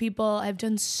 400 people. I've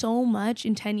done so much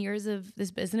in 10 years of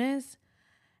this business.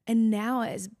 And now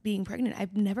as being pregnant,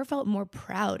 I've never felt more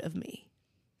proud of me.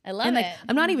 I love and like, it.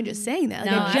 I'm not even just saying that.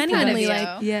 Like, No, I I'm genuinely proud of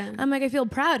like, you. Yeah. I'm like, I feel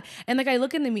proud. And like, I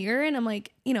look in the mirror and I'm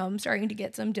like, you know, I'm starting to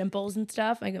get some dimples and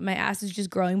stuff. Like my ass is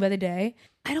just growing by the day.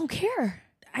 I don't care.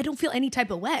 I don't feel any type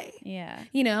of way. Yeah.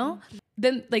 You know?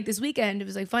 Then like this weekend, it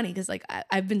was like funny because like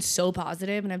I've been so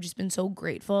positive and I've just been so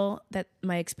grateful that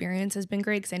my experience has been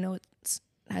great, because I know it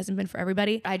hasn't been for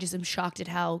everybody. I just am shocked at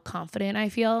how confident I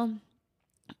feel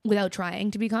without trying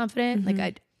to be confident. Like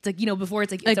it's like, you know, before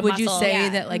it's like, it's a would you muscle. say Yeah.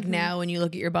 that like now when you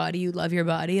look at your body, you love your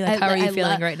body? Like how are you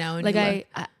feeling right now? When Like you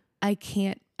I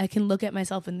can look at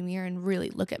myself in the mirror and really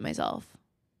look at myself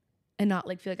and not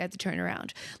like feel like I have to turn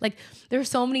around. Like there are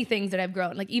so many things that I've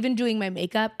grown. Like even doing my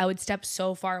makeup, I would step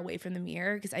so far away from the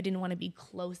mirror because I didn't want to be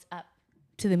close up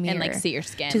to the mirror And like see your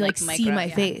skin. to like see micro, my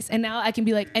yeah. face. And now I can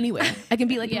be like anywhere. I can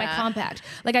be like in my Yeah. compact.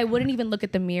 Like I wouldn't even look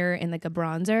at the mirror in like a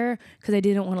bronzer because I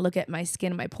didn't want to look at my skin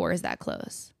and my pores that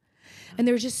close. And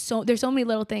there's so many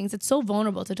little things. It's so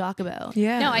vulnerable to talk about.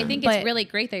 Yeah. No, I think But- it's really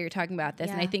great that you're talking about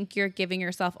this. And I Yeah. think you're giving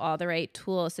yourself all the right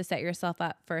tools to set yourself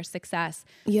up for success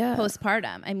Yeah.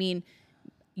 postpartum. I mean,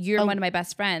 you're one of my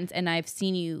best friends and I've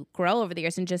seen you grow over the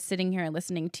years, and just sitting here and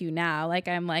listening to you now, like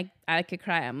I'm like, I could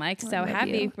cry. I'm like so love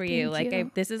happy you. for you. Thank Like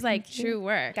you. this is like true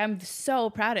work. I'm so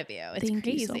proud of you. It's Thank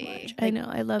crazy. you so much. I know.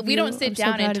 I love We you. don't sit I'm so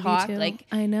down proud and of you talk too. like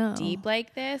I know. deep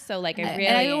like this. So like I really,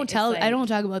 and I don't it's tell like- I don't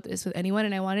talk about this with anyone,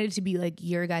 and I wanted it to be like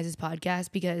your guys'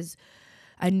 podcast because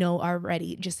I know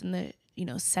already just in the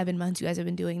 7 months you guys have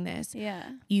been doing this, Yeah.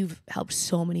 you've helped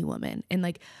so many women, and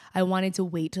like I wanted to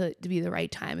wait to be the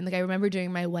right time. And like I remember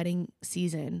during my wedding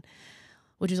season,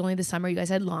 which was only the summer you guys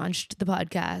had launched the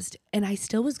podcast, and I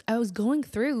was going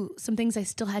through some things I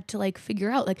still had to like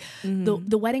figure out. Like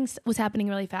the wedding was happening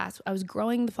really fast. I was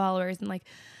growing the followers, and like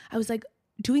I was like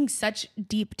doing such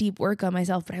deep work on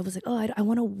myself, but I was like, oh, I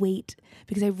want to wait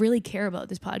because I really care about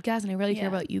this podcast and I really care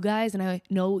about you guys, and I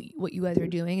know what you guys are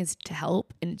doing is to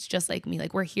help, and it's just like me.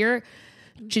 Like we're here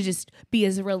to just be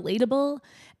as relatable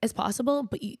as possible,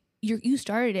 but you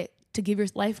started it to give your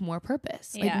life more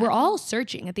purpose. Like Yeah. we're all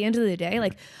searching at the end of the day.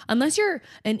 Like unless you're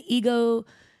an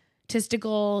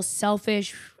egotistical,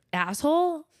 selfish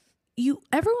asshole,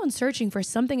 everyone's searching for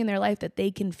something in their life that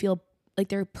they can feel like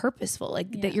they're purposeful,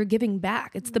 like that you're giving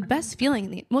back. It's the best feeling,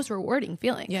 the most rewarding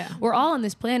feeling. Yeah. We're all on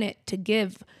this planet to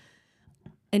give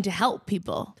and to help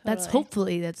people. That's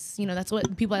hopefully that's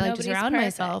what people I like to Nobody's surround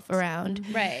perfect. myself around.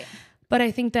 Right. But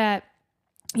I think that,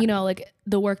 like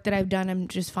the work that I've done, I'm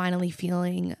just finally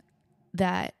feeling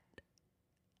that.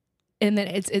 And then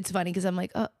it's funny because I'm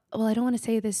like, oh, well, I don't want to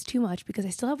say this too much because I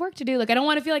still have work to do. Like, I don't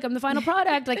want to feel like I'm the final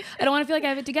product. Like, I don't want to feel like I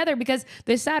have it together, because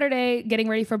this Saturday, getting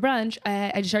ready for brunch,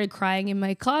 I just started crying in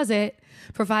my closet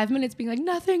for 5 minutes, being like,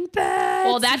 nothing bad.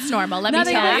 Well, that's normal. Let me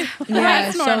Nothing tell you. bad.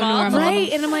 That's so normal. normal.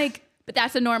 Right. And I'm like, But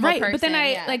that's a normal right. person. But then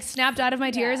I yeah. like snapped out of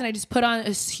my tears and I just put on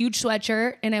a huge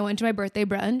sweatshirt and I went to my birthday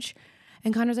brunch,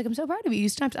 and Connor's like, I'm so proud of you. You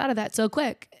snapped out of that so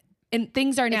quick. And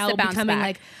things are now the bounce becoming back.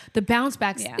 like the bounce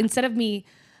backs. Yeah. Instead of me,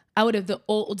 I would have, the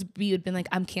old me would been like,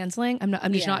 I'm canceling.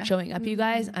 I'm just not showing up, you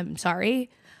guys. I'm sorry.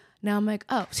 Now I'm like,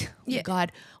 oh,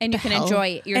 God. and you what the can hell?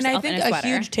 enjoy yourself And I think in a a sweater.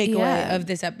 huge takeaway Yeah. of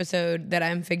this episode that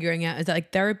I'm figuring out is that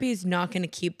like therapy is not going to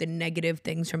keep the negative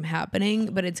things from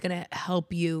happening, but it's going to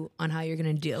help you on how you're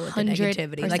going to deal with the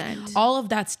negativity. Like 100%. all of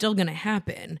that's still going to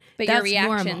happen. But your That's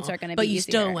reactions normal, are gonna But be you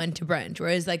still easier. went to brunch,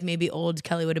 whereas like maybe old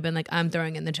Kelly would have been like, I'm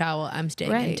throwing in the towel. I'm staying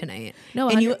in Right. tonight. No,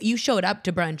 and 100 you showed up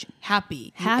to brunch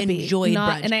happy. Happy, You enjoyed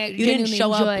not- brunch. and I you didn't genuinely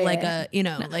show up enjoy like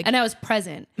it. like and I was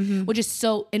present, which is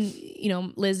so, and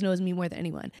Liz knows me more than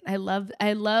anyone. I love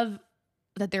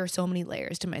that there are so many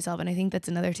layers to myself. And I think that's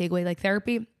another takeaway. Like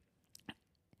therapy,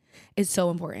 is so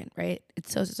important, right?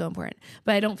 It's so important.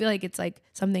 But I don't feel like it's like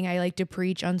something I like to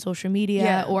preach on social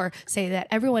media or say that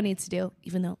everyone needs to do,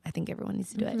 even though I think everyone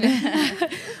needs to do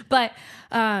it. But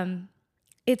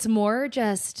it's more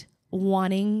just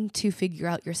wanting to figure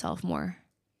out yourself more.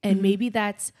 And maybe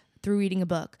that's through reading a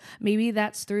book. Maybe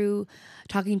that's through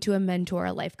talking to a mentor,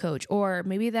 a life coach, or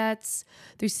maybe that's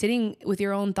through sitting with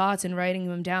your own thoughts and writing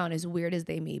them down, as weird as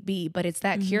they may be. But it's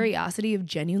that curiosity of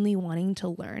genuinely wanting to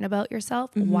learn about yourself.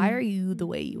 Why are you the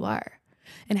way you are?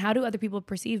 And how do other people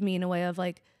perceive me in a way of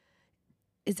like,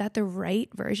 is that the right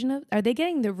version of, are they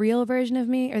getting the real version of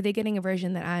me? Or are they getting a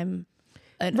version that I'm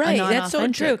right, that's so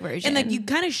true. Version. And like you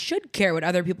kind of should care what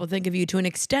other people think of you to an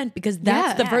extent, because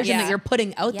that's the version that you're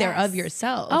putting out there of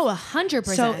yourself. Oh, 100%.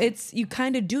 So it's, you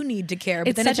kind of do need to care, but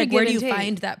It's then such it's a like, give where do and you take.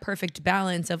 find that perfect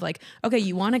balance of like, okay,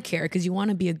 you want to care because you want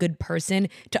to be a good person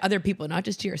to other people, not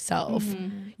just to yourself.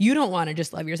 You don't want to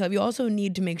just love yourself. You also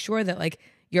need to make sure that like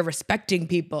you're respecting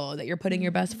people, that you're putting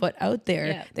your best foot out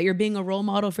there, that you're being a role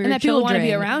model for your that children. people want to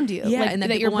be around you. Yeah, like, and that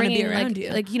people you're want to be bringing, around like, you.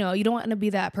 Like, you know, you don't want to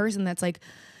be that person that's like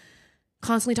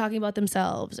constantly talking about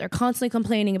themselves or constantly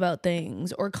complaining about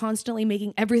things or constantly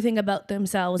making everything about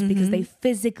themselves because they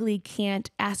physically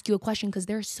can't ask you a question because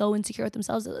they're so insecure with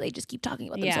themselves that they just keep talking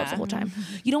about themselves the whole time.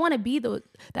 You don't want to be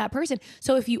that person.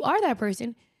 So if you are that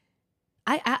person,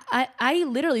 I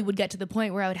literally would get to the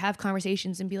point where I would have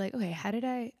conversations and be like,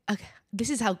 okay, this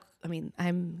is how, I mean,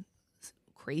 I'm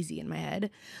crazy in my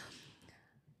head.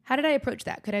 How did I approach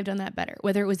that? Could I have done that better?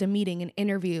 Whether it was a meeting, an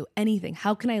interview, anything.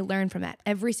 How can I learn from that?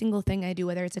 Every single thing I do,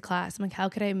 whether it's a class, I'm like, how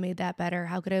could I have made that better?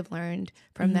 How could I have learned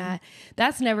from that?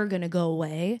 That's never going to go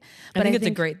away. But I think it's a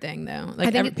great thing though. Like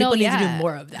I think people need to do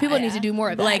more of that. People need to do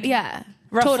more of that. Like, yeah.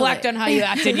 Reflect on how you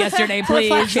acted yesterday, please.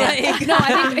 Like, No,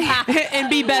 I think and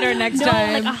be better next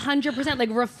time. like 100%, like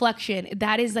reflection.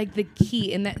 That is like the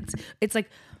key. And it's like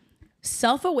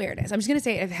self-awareness. I'm just going to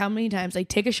say it how many times, like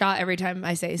take a shot every time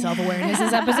I say self-awareness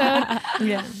this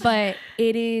episode. But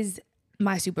it is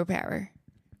my superpower.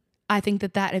 I think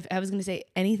that if I was going to say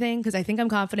anything, because I think I'm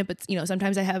confident, but you know,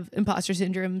 sometimes I have imposter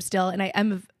syndrome still.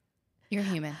 And You're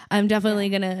human. I'm definitely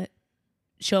going to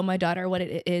show my daughter what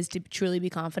it is to truly be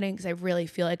confident, because I really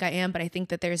feel like I am, but I think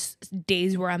that there's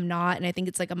days where I'm not, and I think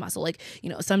it's like a muscle. Like, you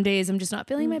know, some days I'm just not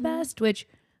feeling my best, which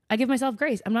I give myself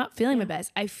grace. I'm not feeling my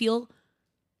best. I feel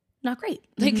not great.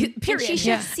 Like, period. She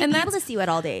should be able to see you at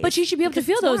all days. But she should be able to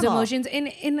feel it's those normal. emotions,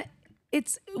 and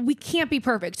we can't be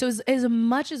perfect. So as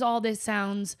much as all this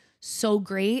sounds so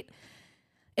great,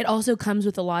 it also comes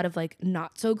with a lot of like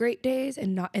not so great days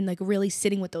and like really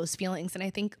sitting with those feelings. And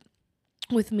I think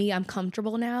with me, I'm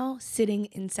comfortable now sitting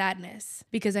in sadness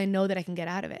because I know that I can get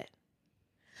out of it.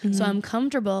 So I'm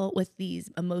comfortable with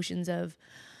these emotions of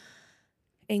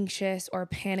anxious or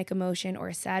panic emotion or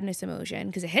a sadness emotion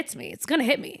because it hits me. It's gonna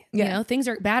hit me. You know, things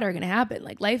are gonna happen.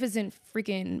 Like, life isn't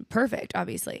freaking perfect,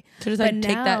 obviously. So just like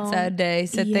take that sad day,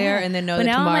 sit there, and then know but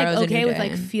that now tomorrow's I'm like okay a new with day.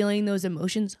 like feeling those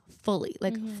emotions fully,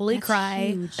 like fully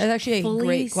cry. That's actually a fully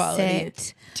great quality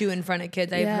sit. to in front of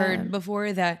kids. I've heard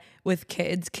before that with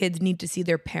kids need to see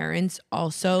their parents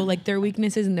also, like their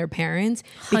weaknesses and their parents,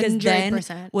 because 100%.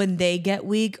 then when they get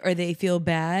weak or they feel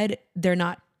bad,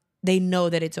 they know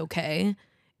that it's okay.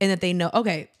 And that they know,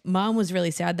 okay, mom was really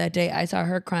sad that day. I saw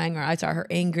her crying, or I saw her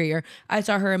angry, or I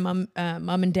saw her and mom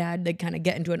and dad, they kind of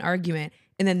get into an argument,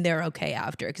 and then they're okay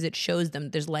after, because it shows them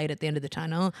there's light at the end of the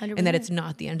tunnel 100%. and that it's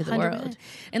not the end of the 100%. world.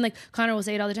 And like Connor will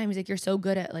say it all the time. He's like, you're so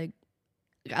good at like,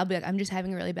 I'll be like, I'm just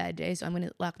having a really bad day, so I'm going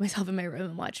to lock myself in my room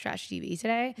and watch trash TV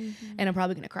today. And I'm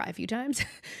probably going to cry a few times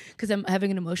because I'm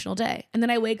having an emotional day. And then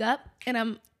I wake up and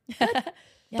I'm good.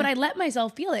 But I let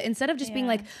myself feel it instead of just being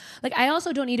like I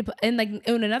also don't need to put, and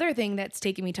another thing that's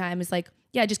taking me time is like,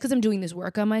 just because I'm doing this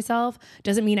work on myself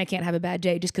doesn't mean I can't have a bad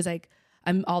day just because like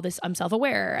I'm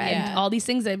self-aware and all these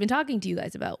things that I've been talking to you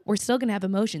guys about. We're still gonna have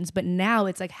emotions, but now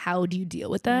it's like, how do you deal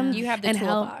with them? You have the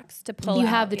toolbox to pull out. You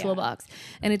have the toolbox.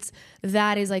 And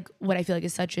that is like what I feel like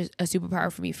is such a superpower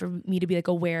for me to be like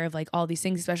aware of like all these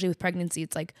things, especially with pregnancy.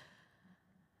 It's like,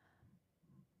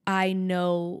 I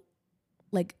know,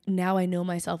 like now I know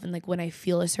myself, and like when I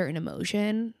feel a certain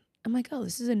emotion, I'm like, oh,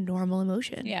 this is a normal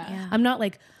emotion. Yeah. I'm not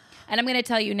like, and I'm going to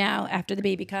tell you now, after the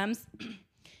baby comes,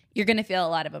 you're going to feel a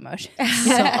lot of emotion.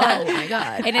 oh my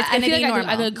God. And it's going to be normal.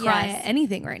 I could cry at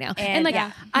anything right now. And like,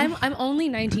 yeah. I'm only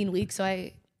 19 weeks, so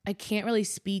I can't really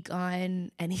speak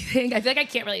on anything. I feel like I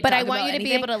can't really But talk I want about you to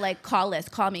anything. be able to like call Liz,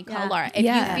 call me, call Laura. If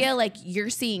you feel like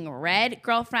you're seeing red,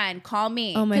 girlfriend, call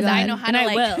me. Oh my God. I know how and to I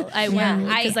like. will. I will.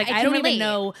 Because like I don't even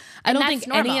know. I don't think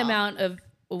any amount of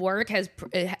work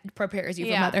prepares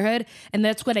you for motherhood. And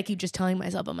that's what I keep just telling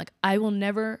myself. I'm like, I will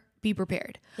never be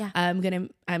prepared. Yeah.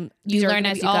 These You are learn gonna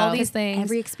as be you all go. these things.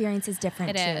 Every experience is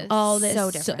different. It too. is. All this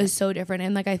so different. is so different.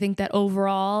 And like, I think that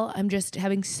overall I'm just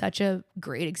having such a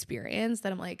great experience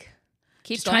that I'm like,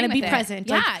 Keep just trying to going be with it. present.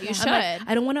 Yeah, Like, you I'm should. like,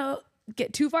 I don't want to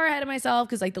get too far ahead of myself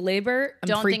because like the labor, I'm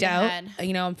Don't freaked think out. ahead.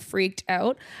 You know, I'm freaked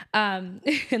out, and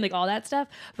like all that stuff.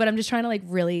 But I'm just trying to like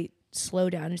really slow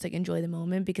down and just like enjoy the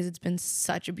moment because it's been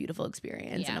such a beautiful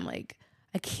experience. Yeah. And I'm like,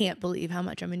 I can't believe how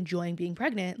much I'm enjoying being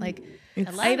pregnant. Like, I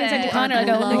love I even said to it. Connor, like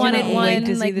I only I wanted cannot wait one,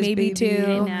 to see like this maybe baby. two,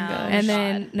 Oh my and gosh.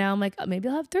 then now I'm like maybe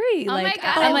I'll have three. Oh like, my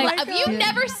God. I'm like, You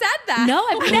never said that. no,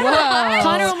 I've never.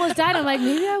 Connor almost died. I'm like,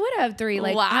 maybe I would have three.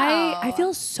 Like, Wow. I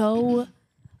feel so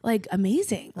like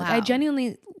amazing. Like, I Wow.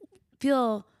 genuinely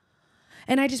feel,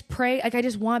 and I just pray. Like, I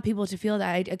just want people to feel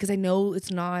that because I know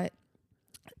it's not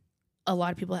a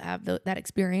lot of people have that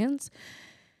experience.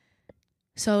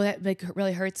 So that like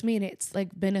really hurts me, and it's like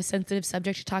been a sensitive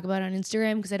subject to talk about on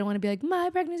Instagram because I don't want to be like my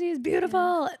pregnancy is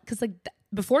beautiful because like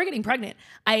before getting pregnant,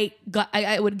 I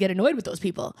would get annoyed with those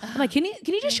people. I'm like, can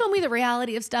you just show me the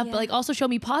reality of stuff, but like also show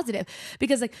me positive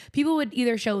because like people would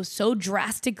either show so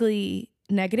drastically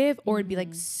negative or it'd be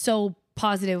like so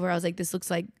positive where I was like, this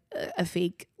looks like a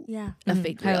fake. Yeah. A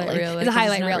fake reel. Highlight Like, reel, it's a like, 'cause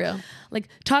highlight it's reel. not real. Like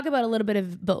talk about a little bit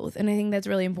of both, and I think that's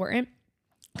really important.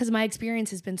 Because my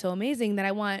experience has been so amazing that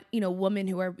I want, you know, women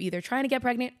who are either trying to get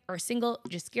pregnant or single,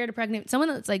 just scared of pregnant, someone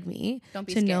that's like me, Don't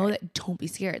be to know scared. that don't be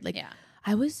scared. Like Yeah.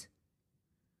 I was,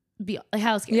 like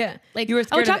how scared? Yeah. Like You were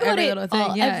I would scared talk of about every it little thing.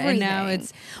 all, Yeah, and everything. now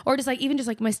it's- or just like even just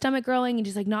like my stomach growing and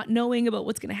just like not knowing about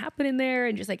what's gonna happen in there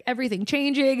and just like everything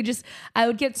changing. And just I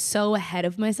would get so ahead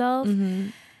of myself.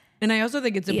 And I also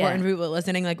think it's important for people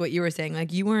listening, like what you were saying,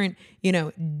 like you weren't, you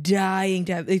know, dying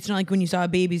to have, it's not like when you saw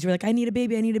babies, you're like, I need a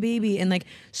baby. And like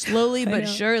slowly but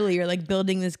surely you're like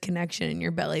building this connection in your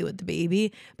belly with the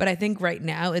baby. But I think right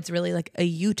now it's really like a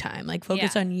you time, like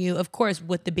focus on you, of course,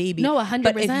 with the baby. No, 100%.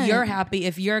 But if you're happy,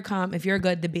 if you're calm, if you're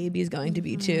good, the baby is going to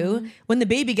be too. When the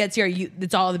baby gets here,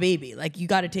 it's all the baby. Like you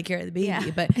got to take care of the baby.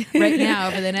 Yeah. But right now,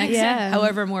 for the next Yeah.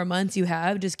 however more months you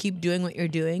have, just keep doing what you're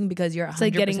doing because you're 100% It's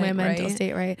like getting my mental right.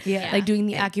 state right. Yeah. Like doing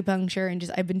the acupuncture and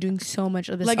just I've been doing so much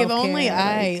of this. Like if only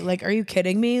self-care, like, are you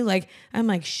kidding me? Like I'm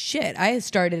like, shit, I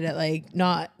started at like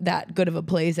not that good of a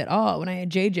place at all when I had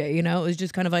JJ, you know, it was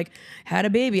just kind of like had a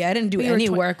baby. I didn't do But you were any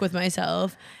work with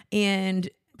myself. And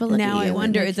look now at I you,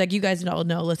 wonder, like- it's like you guys all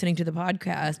know listening to the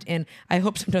podcast, and I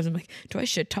hope sometimes I'm like, do I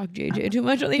shit talk JJ too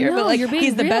much on the air? No, But like you're being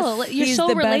he's the real. best. You're he's so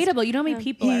the best- relatable. You know how many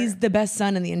people He's are. the best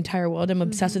son in the entire world. I'm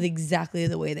obsessed with exactly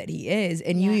the way that he is.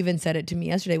 And you even said it to me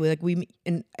yesterday. Like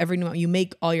and every moment you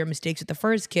make all your mistakes with the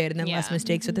first kid and then less Yeah.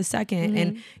 mistakes with the 2nd.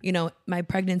 And you know, my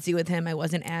pregnancy with him, I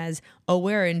wasn't as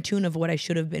aware in tune of what I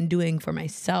should have been doing for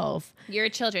myself. Your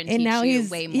children And teach now you he's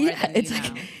way more than it's you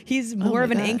like know. he's more of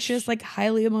an gosh. anxious, like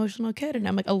highly emotional kid. And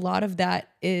I'm like, a lot of that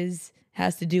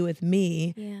has to do with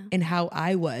me and how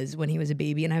I was when he was a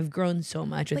baby. And I've grown so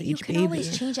much with But you each can baby.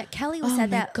 always change that. Kelly Oh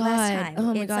said my that God. last time.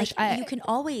 Oh my It's gosh. like you can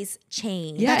always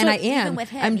change. Yeah, That's and I what- even am. with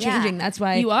him, I'm yeah. changing. That's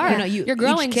why You are. You know, You're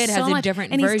growing. Each kid so has much. a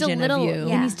different and he's version still little, of you.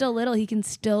 Yeah. And he's still little. He can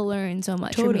still learn so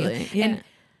much from Totally. you. Yeah. And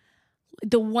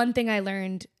the one thing I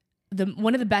learned,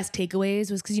 one of the best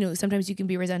takeaways was because you know sometimes you can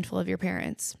be resentful of your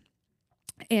parents,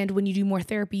 and when you do more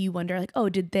therapy, you wonder like, oh,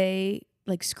 did they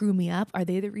like screw me up? Are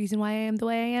they the reason why I am the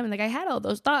way I am? And like I had all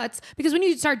those thoughts because when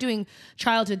you start doing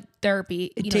childhood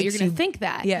therapy, you know you're takes gonna you- think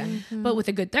that. Yeah. But with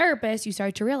a good therapist, you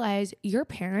start to realize your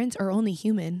parents are only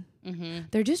human.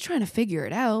 They're just trying to figure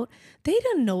it out. They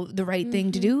didn't know the right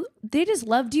thing to do. They just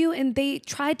loved you and they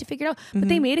tried to figure it out. But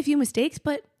they made a few mistakes,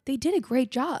 but they did a great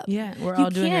job. Yeah, we're You all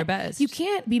doing our can't- best. You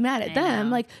can't be mad at I them.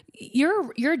 know. Like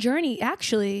your journey,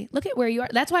 actually, look at where you are.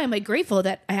 That's why I'm like grateful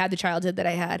that I had the childhood that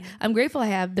I had. I'm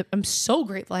so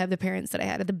grateful I have the parents that I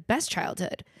had the best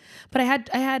childhood. But I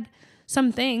had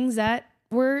some things that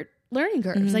were learning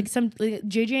curves. Like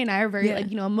JJ and I are very like,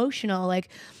 you know, emotional, like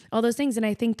all those things. And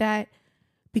I think that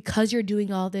because you're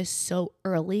doing all this so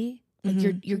early, like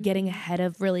you're getting ahead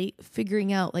of really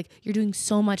figuring out, like you're doing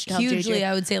so much to help Hugely, JJ.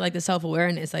 I would say like the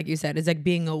self-awareness, like you said, is like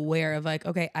being aware of like,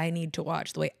 okay, I need to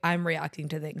watch the way I'm reacting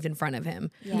to things in front of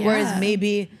him. Whereas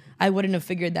maybe I wouldn't have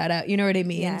figured that out. You know what I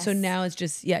mean? Yes. So now it's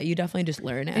just, you definitely just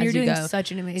learn as you're you doing go.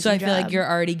 such an amazing So I feel like job. you're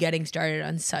already getting started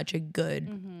on such a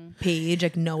good page,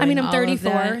 like knowing I mean, I'm all of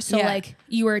 34, that. so Yeah. like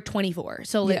you were 24.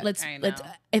 So Yeah. let's I know.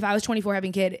 if I was 24 having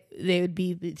a kid, they would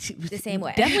be the same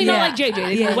way. Definitely not like JJ.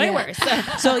 They'd be way worse.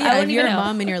 So I yeah, if wouldn't you're a even know.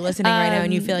 mom and you're listening right now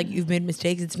and you feel like you've made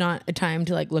mistakes, it's not a time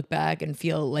to like look back and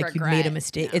feel like you made a Regret.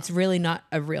 mistake. It's really not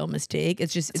a real mistake.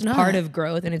 It's just it's not. part of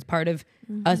growth and it's part of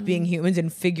us being humans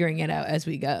and figuring it out as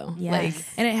we go. Yes. Like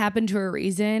And it happened to a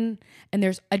reason. And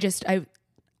there's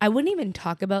I wouldn't even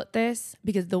talk about this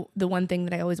because the one thing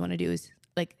that I always want to do is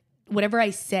like whatever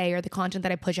I say or the content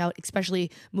that I push out,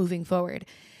 especially moving forward,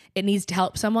 it needs to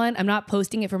help someone. I'm not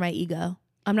posting it for my ego.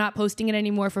 I'm not posting it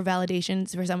anymore for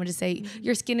validations for someone to say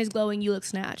your skin is glowing, you look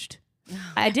snatched.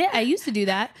 I used to do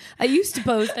that. I used to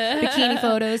post bikini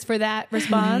photos for that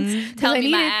response. Tell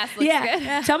me my ass looks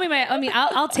good. Tell me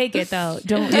I'll take it though.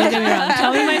 Don't get me wrong.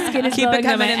 Tell me my skin is glowing. Keep it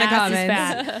coming in the ass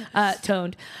comments. is fat,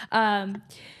 toned.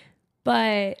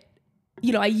 But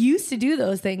I used to do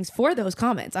those things for those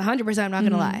comments. 100%. I'm not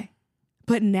gonna lie.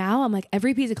 But now I'm like,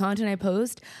 every piece of content I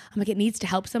post, I'm like, it needs to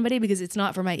help somebody because it's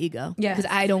not for my ego. Yeah. Because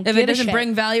I don't If give it doesn't a shit.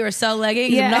 bring value or sell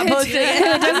leggings, I'm not posting it.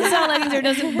 If it doesn't sell leggings or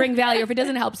doesn't bring value, or if it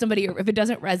doesn't help somebody, or if it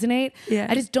doesn't resonate,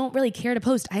 I just don't really care to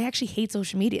post. I actually hate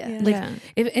social media.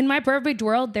 If in my perfect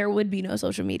world, there would be no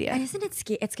social media. And isn't it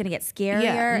it's going to get scarier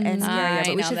and scarier.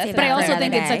 But we should say But I also that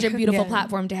think it's another such a day. beautiful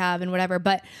platform to have and whatever.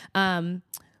 But what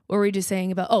were we just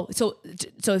saying about? So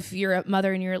if you're a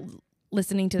mother and you're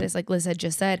listening to this, like Liz had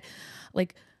just said,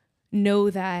 like, know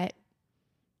that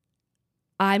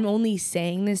I'm only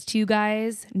saying this to you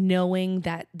guys knowing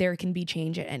that there can be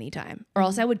change at any time, or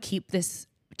else I would keep this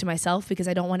to myself because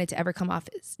I don't want it to ever come off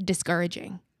as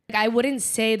discouraging. Like, I wouldn't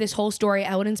say this whole story.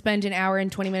 I wouldn't spend an hour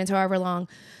and 20 minutes, however long,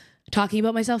 talking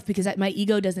about myself because my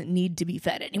ego doesn't need to be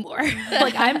fed anymore.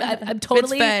 Like I'm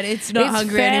totally It's fed. It's not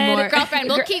hungry anymore. Girlfriend,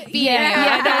 we'll keep feeding you. No.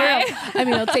 I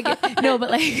mean, I'll take it. No,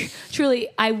 but like truly,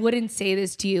 I wouldn't say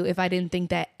this to you if I didn't think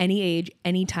that any age,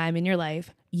 any time in your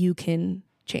life, you can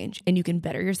change and you can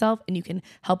better yourself and you can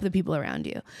help the people around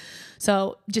you.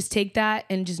 So just take that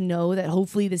and just know that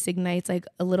hopefully this ignites like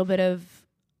a little bit of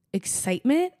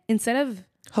excitement instead of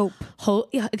hope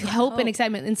and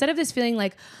excitement, instead of this feeling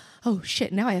like, oh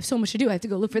shit, now I have so much to do. I have to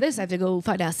go look for this. I have to go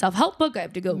find a self-help book. I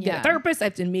have to go get a therapist. I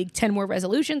have to make 10 more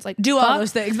resolutions. Like Do all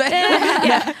those things. But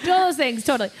do all those things,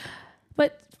 totally.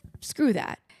 But screw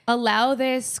that. Allow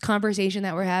this conversation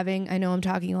that we're having. I know I'm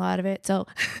talking a lot of it. So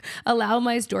allow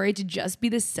my story to just be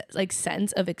this like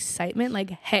sense of excitement. Like,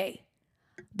 hey,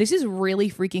 this is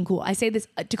really freaking cool. I say this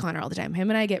to Connor all the time. Him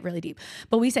and I get really deep.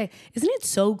 But we say, isn't it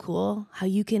so cool how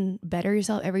you can better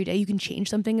yourself every day? You can change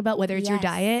something about whether it's your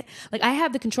diet. Like, I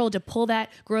have the control to pull that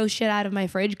gross shit out of my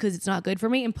fridge because it's not good for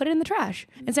me and put it in the trash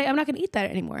and say, I'm not going to eat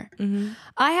that anymore.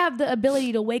 I have the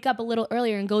ability to wake up a little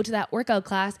earlier and go to that workout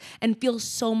class and feel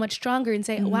so much stronger and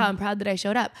say, wow, I'm proud that I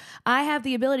showed up. I have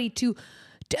the ability to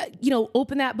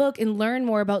open that book and learn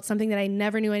more about something that I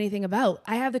never knew anything about.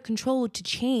 I have the control to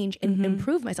change and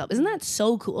improve myself. Isn't that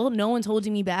so cool? No one's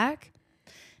holding me back.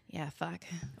 Yeah, fuck.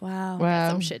 Wow.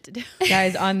 Some shit to do.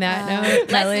 guys, on that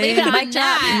note, Let's leave it on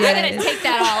that. I'm gonna take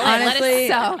that all in. Honestly,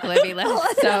 let it soak, Libby. Let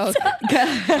it soak.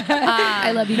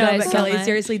 I love you No, guys but so Kelly, much.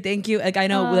 seriously, thank you. Like, I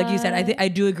know, like you said, I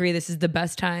do agree this is the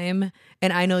best time.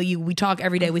 And I know we talk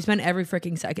every day. We spend every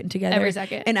freaking second together. Every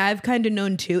second. And I've kind of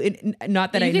known too,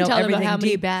 not that You I can know tell them everything about how many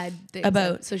deep bad things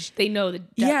about. so they know the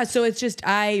Yeah, so it's just,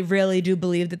 I really do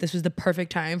believe that this was the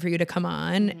perfect time for you to come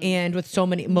on. And with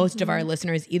most of our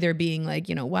listeners either being like,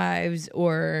 wives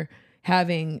or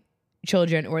having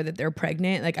children or that they're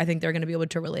pregnant, like I think they're going to be able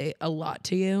to relate a lot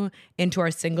to you. And to our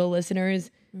single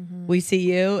listeners, we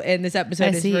see you, and this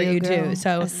episode is for you too.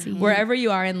 So wherever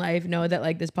you are in life, know that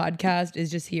like this podcast is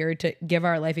just here to give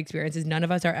our life experiences. None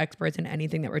of us are experts in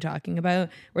anything that we're talking about.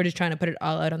 We're just trying to put it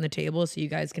all out on the table so you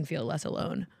guys can feel less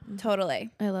alone. Totally.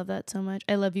 I love that so much.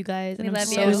 I love you guys. And We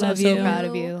I'm love so you. proud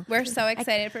of you. We're so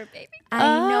excited for baby. I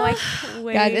know. I can't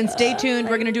wait. Guys, and stay tuned.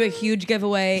 We're gonna do a huge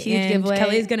giveaway.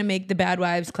 Kelly's gonna make the Bad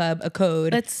Wives Club a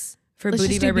code. Let's Booty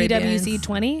just do Vibrations. BWC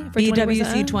 20 for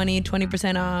BWC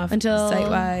 20% off Until-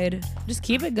 site-wide. Just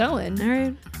keep it going. All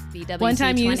right. BWC One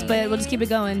time 20. use, but we'll just keep it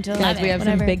going until Guys, we have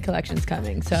whatever. some big collections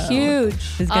coming. So Huge.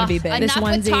 This is gonna be big. This Enough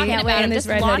with onesie talking about and it. this Just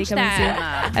red hoodie launch coming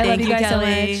that. soon. I love Thank you you, guys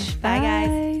Kelly. so much. Bye,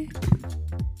 guys.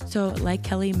 So like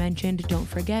Kelly mentioned, don't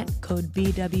forget code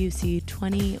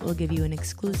BWC20 will give you an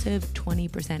exclusive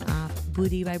 20% off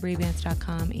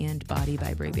bootybybrabants.com and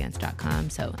bodybybrabants.com.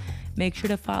 So make sure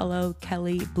to follow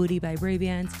Kelly Booty by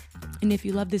Brabants. And if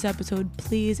you love this episode,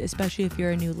 please, especially if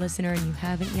you're a new listener and you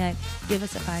haven't yet, give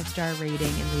us a 5-star rating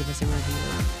and leave us a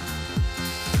review.